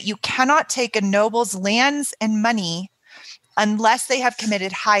states that you cannot take a noble's lands and money unless they have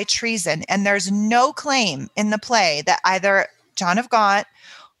committed high treason. And there's no claim in the play that either John of Gaunt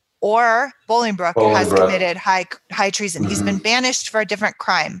or Bolingbroke has committed high treason. Mm-hmm. He's been banished for a different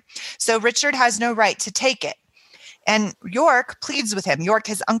crime. So Richard has no right to take it. And York pleads with him. York,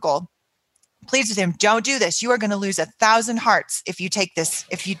 his uncle, pleads with him, don't do this. You are going to lose 1,000 hearts if you take this,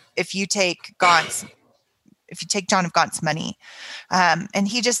 if you take John of Gaunt's money. And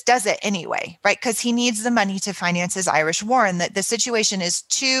he just does it anyway, right? Because he needs the money to finance his Irish war. And the situation is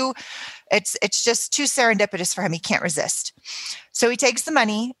it's just too serendipitous for him. He can't resist. So he takes the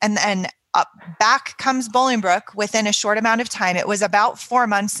money, and then back comes Bolingbroke within a short amount of time. It was about 4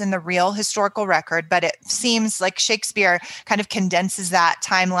 months in the real historical record, but it seems like Shakespeare kind of condenses that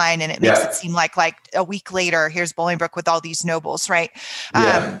timeline, and it makes it seem like a week later, here's Bolingbroke with all these nobles, right?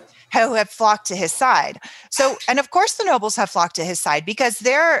 Who have flocked to his side. So, and of course the nobles have flocked to his side because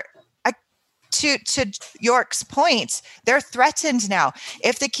they're, to York's point, they're threatened now.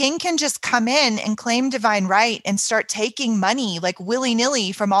 If the king can just come in and claim divine right and start taking money like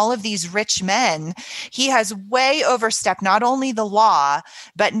willy-nilly from all of these rich men, he has way overstepped not only the law,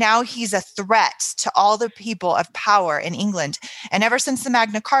 but now he's a threat to all the people of power in England. And ever since the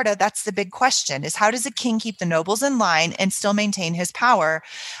Magna Carta, that's the big question, is how does a king keep the nobles in line and still maintain his power?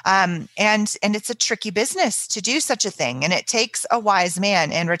 And it's a tricky business to do such a thing. And it takes a wise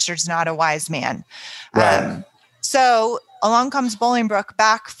man, and Richard's not a wise man. Right. So along comes Bolingbroke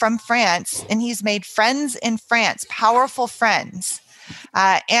back from France, and he's made friends in France, powerful friends.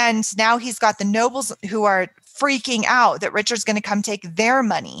 And now he's got the nobles who are freaking out that Richard's going to come take their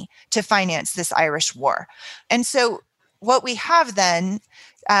money to finance this Irish war. And so what we have then,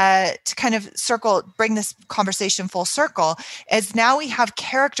 to kind of bring this conversation full circle, is now we have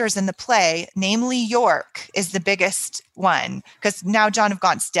characters in the play, namely York is the biggest one, because now John of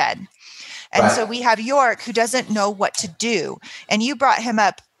Gaunt's dead. And so we have York, who doesn't know what to do. And you brought him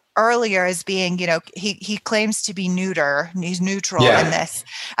up earlier as being, he claims to be he's neutral in this.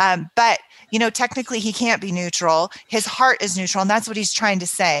 But technically he can't be neutral. His heart is neutral. And that's what he's trying to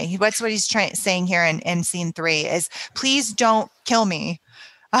say. That's what he's saying here in scene 3 is, please don't kill me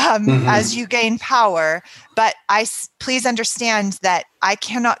as you gain power. But please understand that I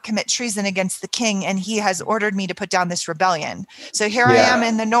cannot commit treason against the king, and he has ordered me to put down this rebellion. So here I am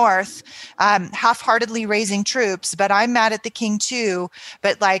in the north, half-heartedly raising troops, but I'm mad at the king too.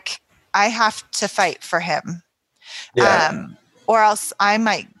 But I have to fight for him, or else I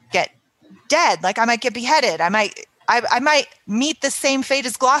might get dead. I might get beheaded. I might meet the same fate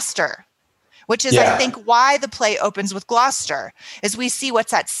as Gloucester. Which is, I think, why the play opens with Gloucester, is we see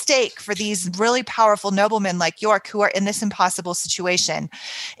what's at stake for these really powerful noblemen like York who are in this impossible situation.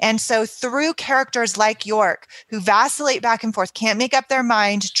 And so through characters like York, who vacillate back and forth, can't make up their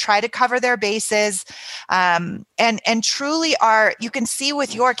mind, try to cover their bases, and truly you can see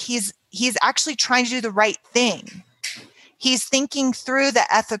with York, he's actually trying to do the right thing. He's thinking through the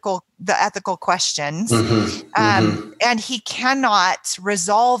ethical questions, and he cannot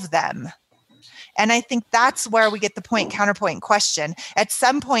resolve them. And I think that's where we get the counterpoint question. At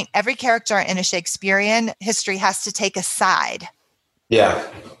some point, every character in a Shakespearean history has to take a side. Yeah.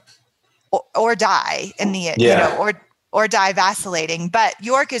 Or die in the, or die vacillating. But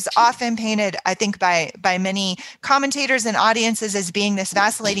York is often painted, I think, by many commentators and audiences as being this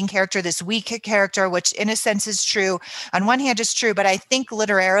vacillating character, this weak character, which in a sense is true. On one hand is true, but I think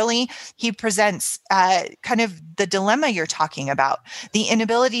literarily he presents kind of the dilemma you're talking about, the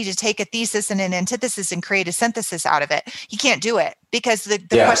inability to take a thesis and an antithesis and create a synthesis out of it. He can't do it because the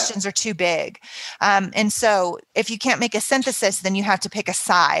questions are too big. And so if you can't make a synthesis, then you have to pick a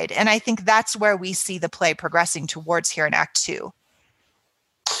side. And I think that's where we see the play progressing towards here in Act 2.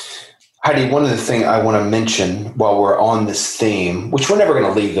 Heidi, one of the things I want to mention while we're on this theme, which we're never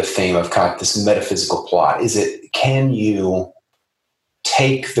going to leave the theme of kind of this metaphysical plot, is can you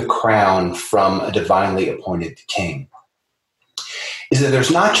take the crown from a divinely appointed king? Is that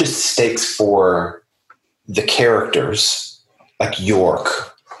there's not just stakes for the characters like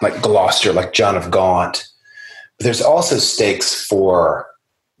York, like Gloucester, like John of Gaunt, but there's also stakes for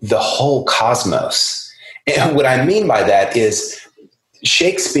the whole cosmos. And what I mean by that is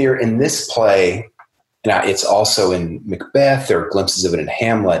Shakespeare in this play, and it's also in Macbeth, there are glimpses of it in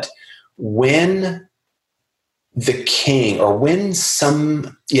Hamlet, when the king, or when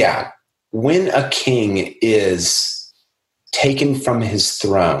a king is taken from his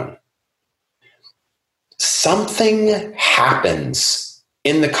throne, something happens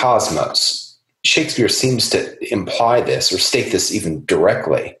in the cosmos. Shakespeare seems to imply this, or state this even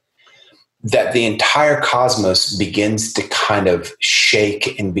directly, that the entire cosmos begins to kind of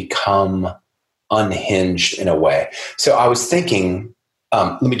shake and become unhinged in a way. So I was thinking,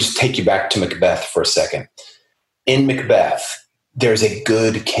 let me just take you back to Macbeth for a second. In Macbeth, there's a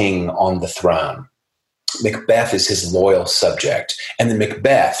good king on the throne. Macbeth is his loyal subject. And then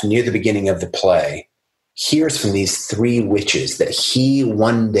Macbeth, near the beginning of the play, hears from these 3 witches that he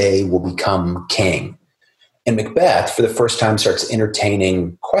one day will become king. And Macbeth, for the first time, starts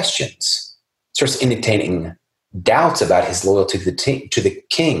entertaining questions, starts entertaining doubts about his loyalty to the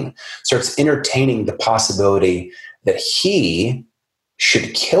king, starts entertaining the possibility that he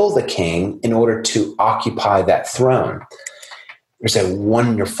should kill the king in order to occupy that throne. There's a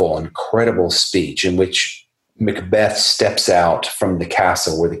wonderful, incredible speech in which Macbeth steps out from the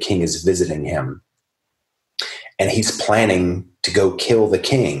castle where the king is visiting him. And he's planning to go kill the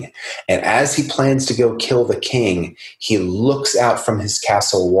king. And as he plans to go kill the king, he looks out from his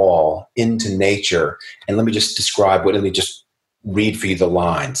castle wall into nature. And let me just read for you the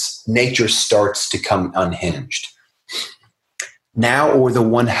lines. Nature starts to come unhinged. Now o'er the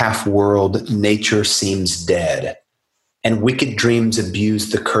one-half world, nature seems dead, and wicked dreams abuse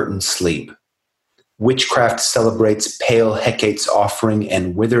the curtained sleep. Witchcraft celebrates pale Hecate's offering,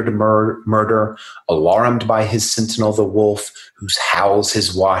 and withered murder, alarmed by his sentinel the wolf, whose howls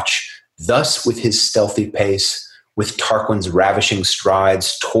his watch, thus with his stealthy pace, with Tarquin's ravishing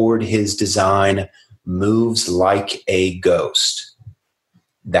strides toward his design, moves like a ghost.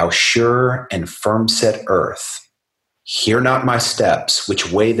 Thou sure and firm-set earth, hear not my steps,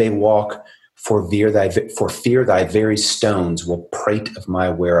 which way they walk, for fear thy very stones will prate of my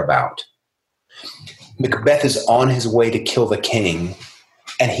whereabout. Macbeth is on his way to kill the king,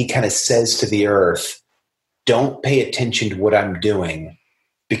 and he kind of says to the earth, don't pay attention to what I'm doing,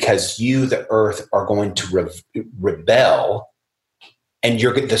 because you, the earth, are going to rebel, and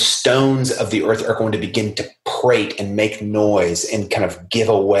the stones of the earth are going to begin to prate and make noise and kind of give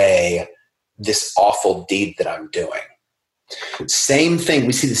away this awful deed that I'm doing. Same thing.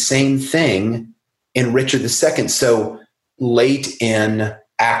 We see the same thing in Richard II. So late in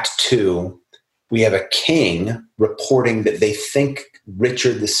Act 2, we have a king reporting that they think we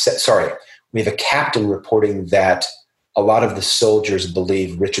have a captain reporting that a lot of the soldiers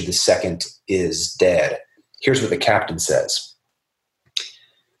believe Richard II is dead. Here's what the captain says.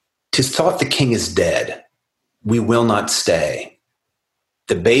 "'Tis thought the king is dead. We will not stay.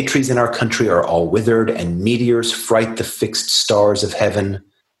 The bay trees in our country are all withered, and meteors fright the fixed stars of heaven.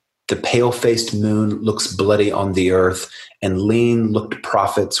 The pale-faced moon looks bloody on the earth, and lean-looked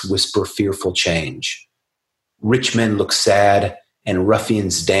prophets whisper fearful change. Rich men look sad, and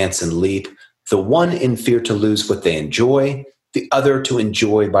ruffians dance and leap, the one in fear to lose what they enjoy, the other to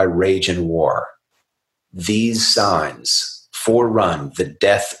enjoy by rage and war. These signs forerun the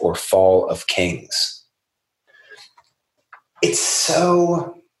death or fall of kings." It's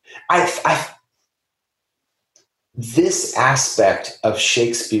so, this aspect of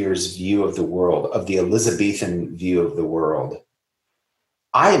Shakespeare's view of the world, of the Elizabethan view of the world,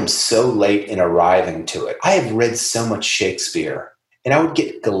 I am so late in arriving to it. I have read so much Shakespeare, and I would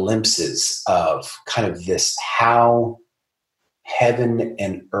get glimpses of kind of this, how heaven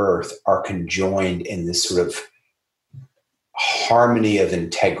and earth are conjoined in this sort of harmony of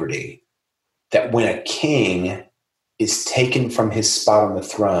integrity, that when a king is taken from his spot on the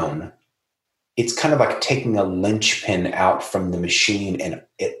throne, it's kind of like taking a linchpin out from the machine, and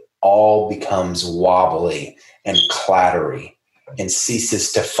it all becomes wobbly and clattery and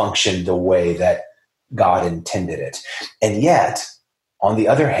ceases to function the way that God intended it. And yet, on the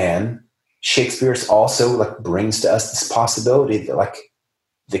other hand, Shakespeare also brings to us this possibility that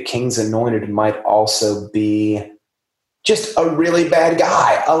the king's anointed might also be just a really bad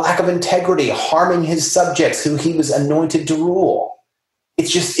guy, a lack of integrity, harming his subjects who he was anointed to rule.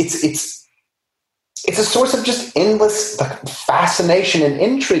 It's just, it's a source of just endless fascination and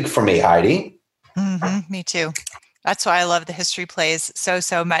intrigue for me, Heidi. Mm-hmm, me too. That's why I love the history plays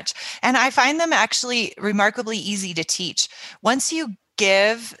so much. And I find them actually remarkably easy to teach. Once you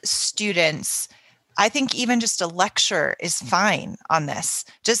give students, I think even just a lecture is fine on this.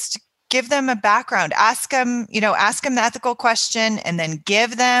 Just give them a background, ask them the ethical question, and then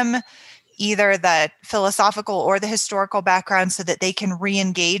give them either the philosophical or the historical background so that they can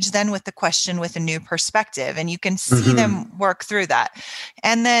re-engage then with the question with a new perspective. And you can see them work through that.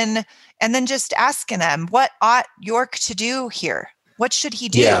 And then just asking them, what ought York to do here? What should he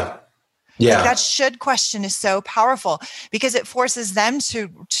do? Yeah. That should question is so powerful because it forces them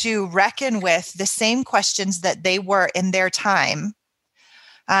to reckon with the same questions that they were in their time.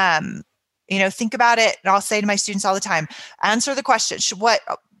 Think about it. And I'll say to my students all the time, answer the question.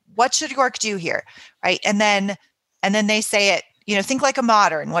 What should York do here? Right. And then they say it, think like a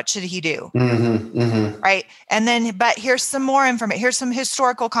modern, what should he do? Mm-hmm, mm-hmm. Right. And then, but here's some more information. Here's some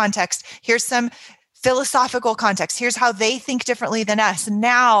historical context. Here's some philosophical context. Here's how they think differently than us.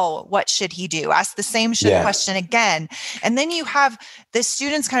 Now, what should he do? Ask the same question again. And then you have the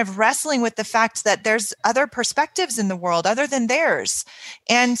students kind of wrestling with the fact that there's other perspectives in the world other than theirs.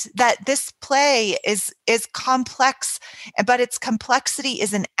 And that this play is complex, but its complexity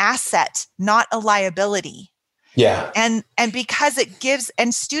is an asset, not a liability. Yeah. And because it gives,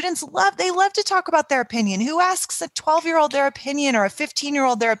 and students love to talk about their opinion. Who asks a 12-year-old their opinion or a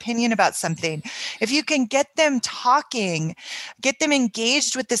 15-year-old their opinion about something? If you can get them talking, get them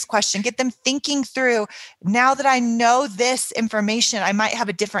engaged with this question, get them thinking through, now that I know this information, I might have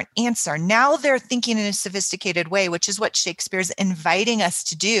a different answer. Now they're thinking in a sophisticated way, which is what Shakespeare's inviting us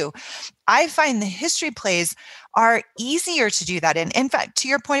to do. I find the history plays are easier to do that in. In fact, to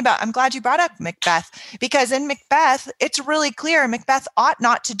your point about, I'm glad you brought up Macbeth, because in Macbeth, it's really clear Macbeth ought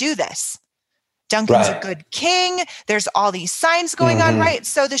not to do this. Duncan's a good king. There's all these signs going on, right?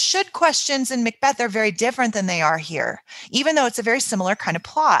 So the should questions in Macbeth are very different than they are here, even though it's a very similar kind of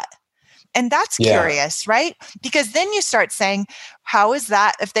plot. And that's curious, right? Because then you start saying, how is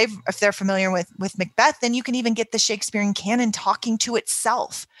that? If they're familiar with Macbeth, then you can even get the Shakespearean canon talking to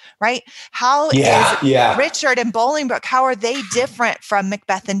itself, right? How is Richard and Bolingbroke, how are they different from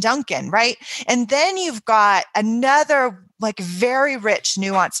Macbeth and Duncan, right? And then you've got another very rich,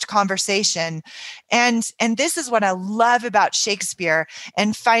 nuanced conversation. And this is what I love about Shakespeare.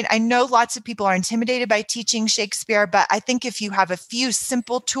 And I know lots of people are intimidated by teaching Shakespeare, but I think if you have a few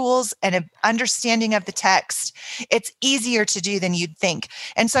simple tools and an understanding of the text, it's easier to do than you'd think.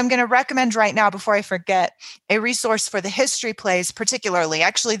 And so I'm going to recommend right now, before I forget, a resource for the history plays particularly.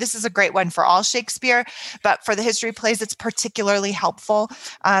 Actually, this is a great one for all Shakespeare, but for the history plays, it's particularly helpful.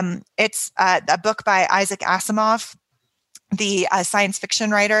 It's a book by Isaac Asimov. the science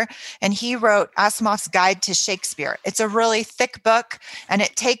fiction writer, and he wrote Asimov's Guide to Shakespeare. It's a really thick book, and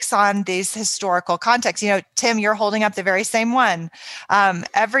it takes on these historical contexts. Tim, you're holding up the very same one.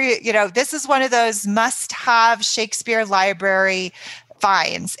 This is one of those must-have Shakespeare library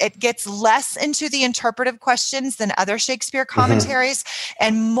finds. It gets less into the interpretive questions than other Shakespeare commentaries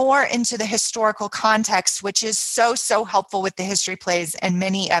and more into the historical context, which is so, so helpful with the history plays and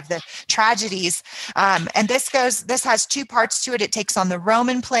many of the tragedies. And this has two parts to it. It takes on the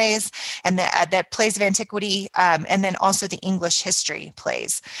Roman plays and the plays of antiquity, and then also the English history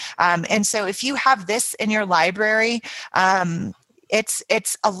plays. And so if you have this in your library,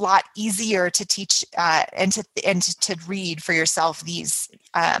 it's a lot easier to teach and to read for yourself these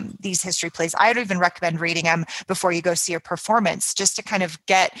history plays. I would even recommend reading them before you go see a performance, just to kind of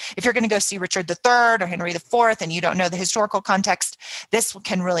if you're going to go see Richard III or Henry IV and you don't know the historical context, this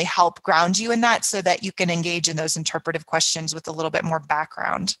can really help ground you in that so that you can engage in those interpretive questions with a little bit more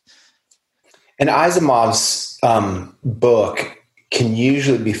background. And Asimov's book can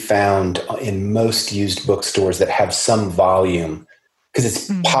usually be found in most used bookstores that have some volume, because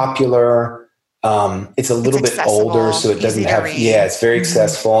it's popular. It's a little bit older, so it doesn't have, it's very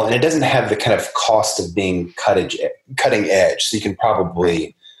accessible, and it doesn't have the kind of cost of being cutting edge. So you can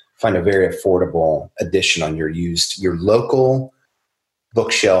probably find a very affordable edition on your local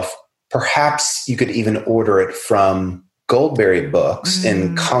bookshelf. Perhaps you could even order it from Goldberry Books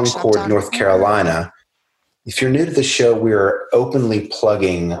in Concord, North Carolina. If you're new to the show, we're openly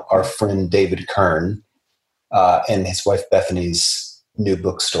plugging our friend David Kern and his wife Bethany's new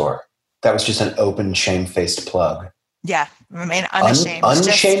bookstore. That was just an open, shamefaced plug. Yeah, I mean, unashamed.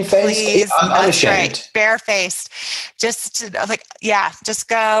 Unashamed-faced? Unashamed. Right. Barefaced. Just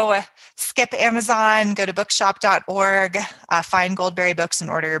go skip Amazon, go to bookshop.org, find Goldberry Books and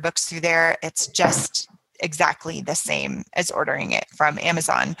order your books through there. It's just exactly the same as ordering it from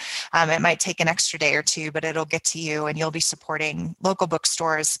Amazon. It might take an extra day or two, but it'll get to you, and you'll be supporting local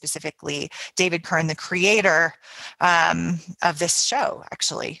bookstores, specifically David Kern, the creator of this show,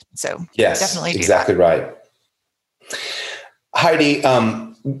 actually. So yes, definitely do exactly that. Right. Heidi,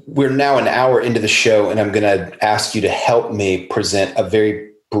 we're now an hour into the show, and I'm going to ask you to help me present a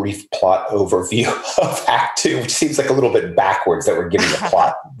very brief plot overview of Act 2, which seems like a little bit backwards that we're giving the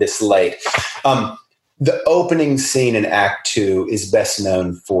plot this late. The opening scene in Act 2 is best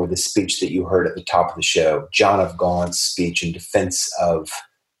known for the speech that you heard at the top of the show, John of Gaunt's speech in defense of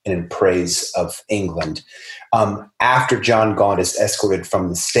and in praise of England. After John Gaunt is escorted from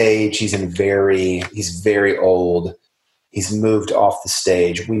the stage, he's very old. He's moved off the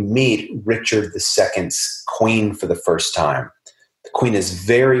stage. We meet Richard II's queen for the first time. The queen is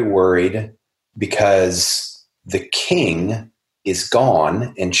very worried because the king is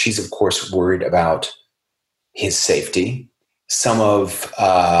gone, and she's, of course, worried about his safety. Some of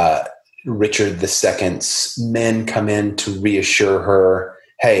Richard II's men come in to reassure her,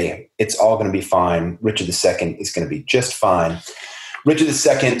 hey, it's all going to be fine. Richard II is going to be just fine. Richard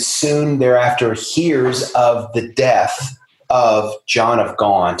II soon thereafter hears of the death of John of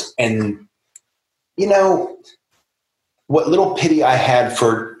Gaunt. And, what little pity I had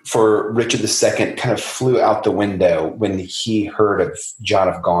for Richard II kind of flew out the window when he heard of John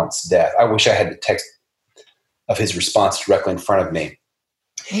of Gaunt's death. I wish I had the text of his response directly in front of me.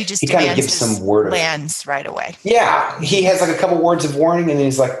 He kind of gives some word of lands right away. Yeah, he has like a couple words of warning, and then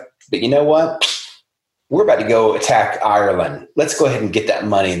he's like, "But you know what? We're about to go attack Ireland. Let's go ahead and get that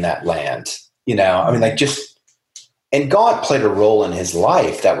money in that land." And Gaunt played a role in his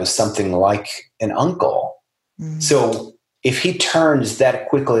life that was something like an uncle. Mm-hmm. So if he turns that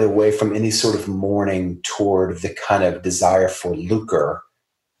quickly away from any sort of mourning toward the kind of desire for lucre,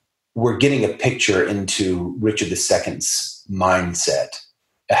 we're getting a picture into Richard II's mindset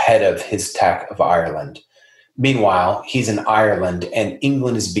ahead of his attack of Ireland. Meanwhile, he's in Ireland, and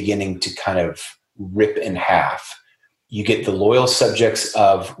England is beginning to kind of rip in half. You get the loyal subjects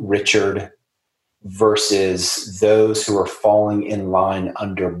of Richard versus those who are falling in line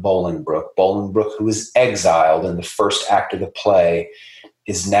under Bolingbroke. Bolingbroke, who is exiled in the first act of the play,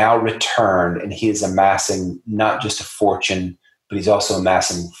 is now returned, and he is amassing not just a fortune, but he's also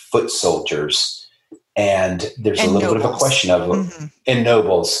amassing foot soldiers. And there's a little bit of a question of and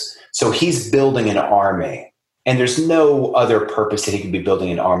nobles. So he's building an army, and there's no other purpose that he could be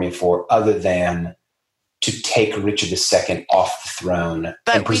building an army for other than to take Richard II off the throne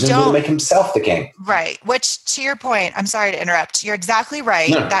and presumably make himself the king. Right. Which, to your point, I'm sorry to interrupt. You're exactly right.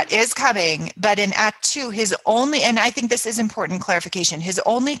 No. That is coming. But in Act 2, and I think this is important clarification, his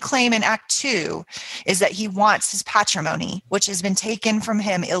only claim in Act 2 is that he wants his patrimony, which has been taken from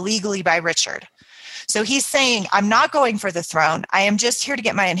him illegally by Richard. So he's saying, I'm not going for the throne. I am just here to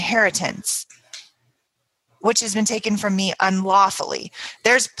get my inheritance, which has been taken from me unlawfully.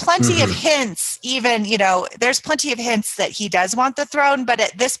 There's plenty of hints, even, there's plenty of hints that he does want the throne, but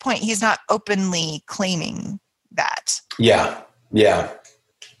at this point, he's not openly claiming that. Yeah.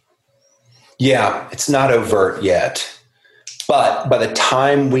 It's not overt yet. But by the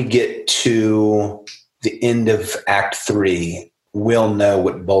time we get to the end of Act 3, we'll know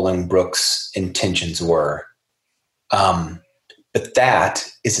what Bolingbroke's intentions were. But that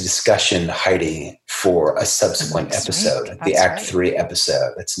is a discussion, Heidi, for a subsequent episode, the Act 3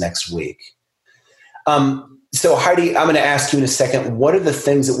 episode. That's next week. So Heidi, I'm going to ask you in a second, what are the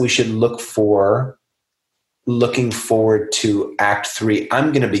things that we should look for looking forward to Act 3?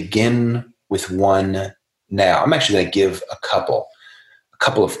 I'm going to begin with one now. I'm actually going to give a couple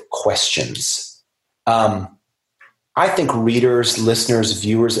of questions. I think readers, listeners,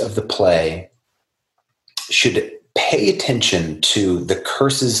 viewers of the play should pay attention to the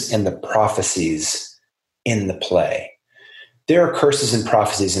curses and the prophecies in the play. There are curses and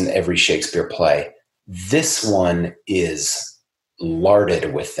prophecies in every Shakespeare play. This one is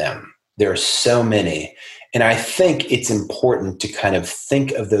larded with them. There are so many. And I think it's important to kind of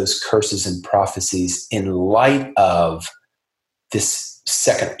think of those curses and prophecies in light of this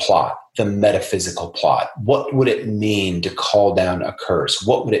second plot, the metaphysical plot. What would it mean to call down a curse?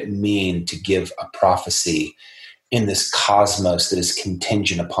 What would it mean to give a prophecy in this cosmos that is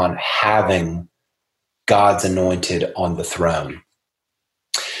contingent upon having God's anointed on the throne?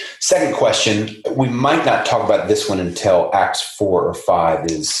 Second question, we might not talk about this one until Acts 4 or 5,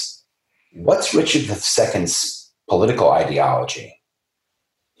 is what's Richard II's political ideology?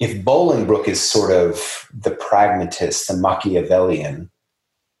 If Bolingbroke is sort of the pragmatist, the Machiavellian,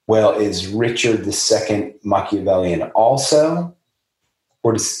 well, is Richard II Machiavellian also?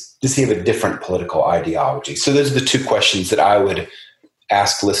 Or does he have a different political ideology? So those are the two questions that I would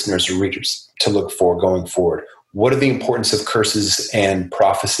ask listeners or readers to look for going forward. What are the importance of curses and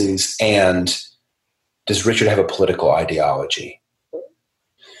prophecies? And does Richard have a political ideology?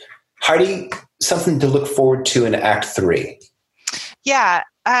 Heidi, something to look forward to in Act 3. Yeah,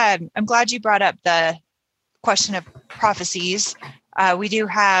 I'm glad you brought up the question of prophecies. We do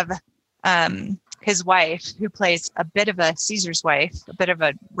have his wife, who plays a bit of a Caesar's wife, a bit of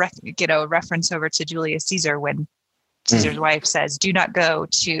a reference over to Julius Caesar when Caesar's wife says, "Do not go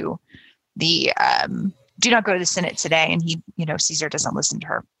to the Senate today," and he, Caesar doesn't listen to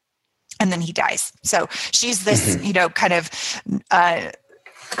her, and then he dies. So she's this, kind of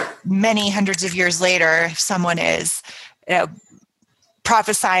many hundreds of years later, if someone is,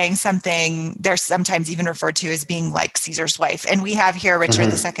 prophesying something, they're sometimes even referred to as being like Caesar's wife. And we have here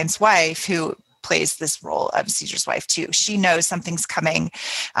Richard II's wife, who plays this role of Caesar's wife too. She knows something's coming,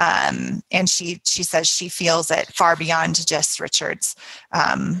 and she says she feels it far beyond just Richard's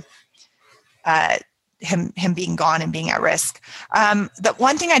him being gone and being at risk. The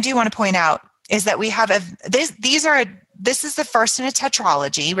one thing I do want to point out is that we have this is the first in a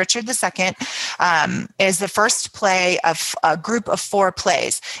tetralogy. Richard II is the first play of a group of 4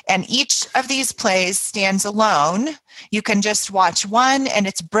 plays, and each of these plays stands alone. You can just watch one, and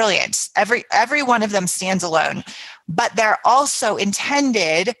it's brilliant. Every one of them stands alone, but they're also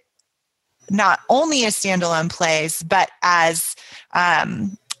intended not only as standalone plays, but as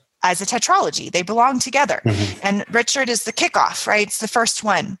a tetralogy. They belong together. And Richard is the kickoff, right? It's the first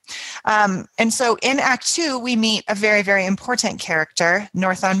one. And so in Act 2, we meet a very, very important character,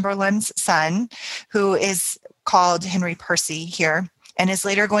 Northumberland's son, who is called Henry Percy here, and is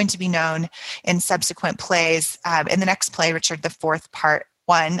later going to be known in subsequent plays, in the next play, Richard IV, Part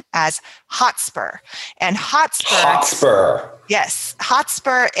 1, as Hotspur. And Hotspur. Yes,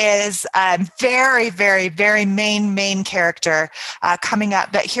 Hotspur is a very, very, very main character coming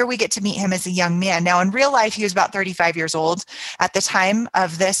up. But here we get to meet him as a young man. Now, in real life, he was about 35 years old at the time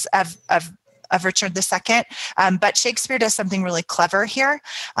of this, of Richard II. But Shakespeare does something really clever here.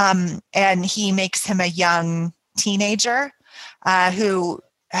 And he makes him a young teenager who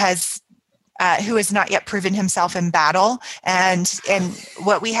has not yet proven himself in battle. And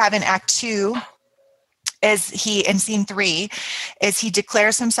what we have in Act 2 is in scene 3, is he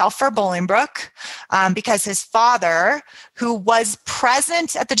declares himself for Bolingbroke because his father, who was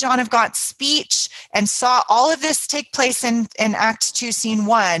present at the John of Gaunt speech and saw all of this take place in Act 2, scene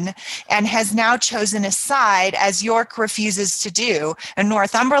 1, and has now chosen a side, as York refuses to do, and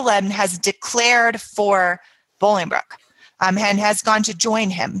Northumberland has declared for Bolingbroke. And has gone to join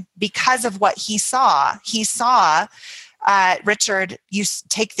him because of what he saw. He saw Richard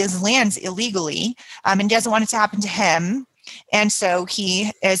take these lands illegally, and doesn't want it to happen to him. And so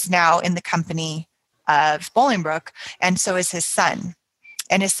he is now in the company of Bolingbroke, and so is his son.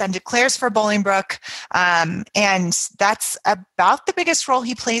 And his son declares for Bolingbroke, and that's about the biggest role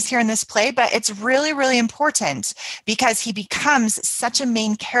he plays here in this play, but it's really, really important because he becomes such a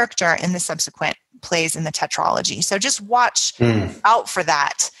main character in the subsequent plays in the tetralogy. So just watch out for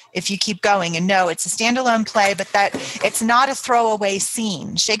that if you keep going, and know it's a standalone play, but that it's not a throwaway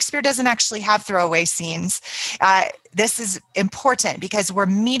scene. Shakespeare doesn't actually have throwaway scenes. This is important because we're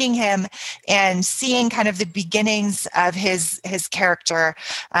meeting him and seeing kind of the beginnings of his character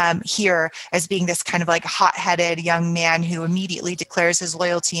here as being this kind of like hot-headed young man who immediately declares his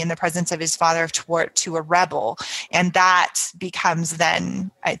loyalty in the presence of his father to a rebel. And that becomes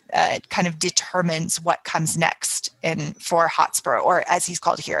then kind of determines what comes next for Hotspur, or as he's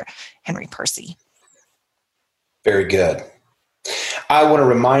called here, Henry Percy. Very good. I want to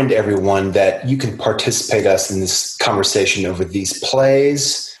remind everyone that you can participate us in this conversation over these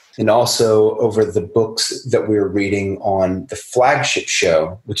plays and also over the books that we're reading on the flagship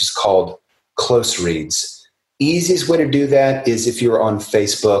show, which is called Close Reads. Easiest way to do that is if you're on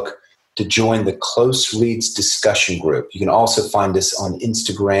Facebook to join the Close Reads discussion group. You can also find us on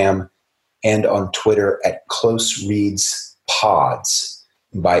Instagram and on Twitter at Close Reads Pods.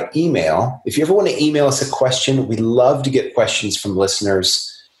 By email. If you ever want to email us a question, we love to get questions from listeners.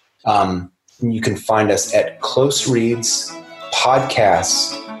 You can find us at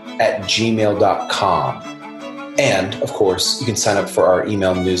closereadspodcasts@gmail.com. And of course, you can sign up for our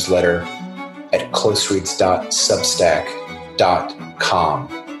email newsletter at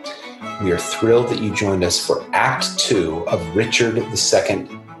closereads.substack.com. We are thrilled that you joined us for Act 2 of Richard II.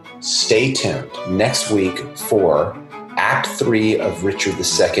 Stay tuned next week for Act 3 of Richard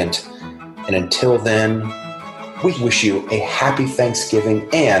II. And until then, we wish you a happy Thanksgiving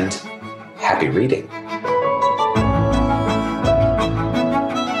and happy reading.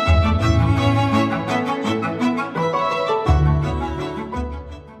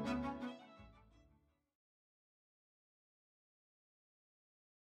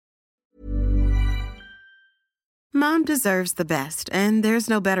 Mom deserves the best, and there's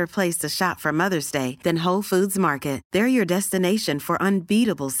no better place to shop for Mother's Day than Whole Foods Market. They're your destination for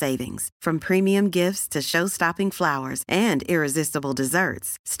unbeatable savings, from premium gifts to show-stopping flowers and irresistible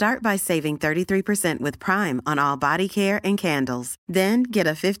desserts. Start by saving 33% with Prime on all body care and candles. Then get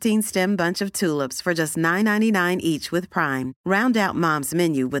a 15-stem bunch of tulips for just $9.99 each with Prime. Round out Mom's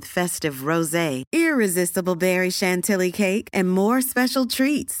menu with festive rosé, irresistible berry chantilly cake, and more special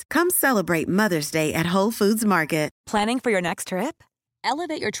treats. Come celebrate Mother's Day at Whole Foods Market. Planning for your next trip?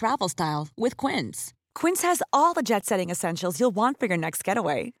 Elevate your travel style with Quince. Quince has all the jet-setting essentials you'll want for your next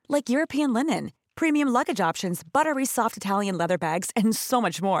getaway, like European linen, premium luggage options, buttery soft Italian leather bags, and so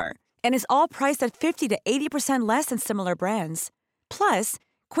much more. And is all priced at 50 to 80% less than similar brands. Plus,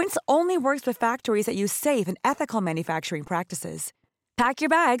 Quince only works with factories that use safe and ethical manufacturing practices. Pack your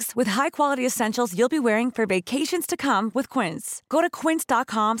bags with high-quality essentials you'll be wearing for vacations to come with Quince. Go to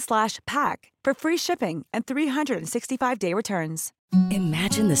quince.com/pack for free shipping and 365-day returns.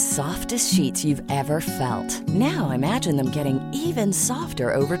 Imagine the softest sheets you've ever felt. Now imagine them getting even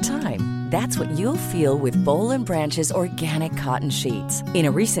softer over time. That's what you'll feel with Boll & Branch's organic cotton sheets. In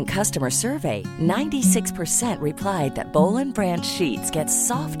a recent customer survey, 96% replied that Boll & Branch sheets get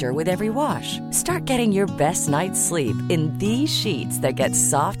softer with every wash. Start getting your best night's sleep in these sheets that get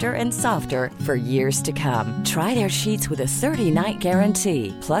softer and softer for years to come. Try their sheets with a 30-night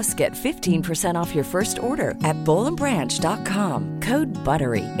guarantee. Plus, get 15% off your first order at bollandbranch.com. Code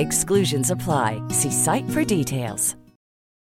BUTTERY. Exclusions apply. See site for details.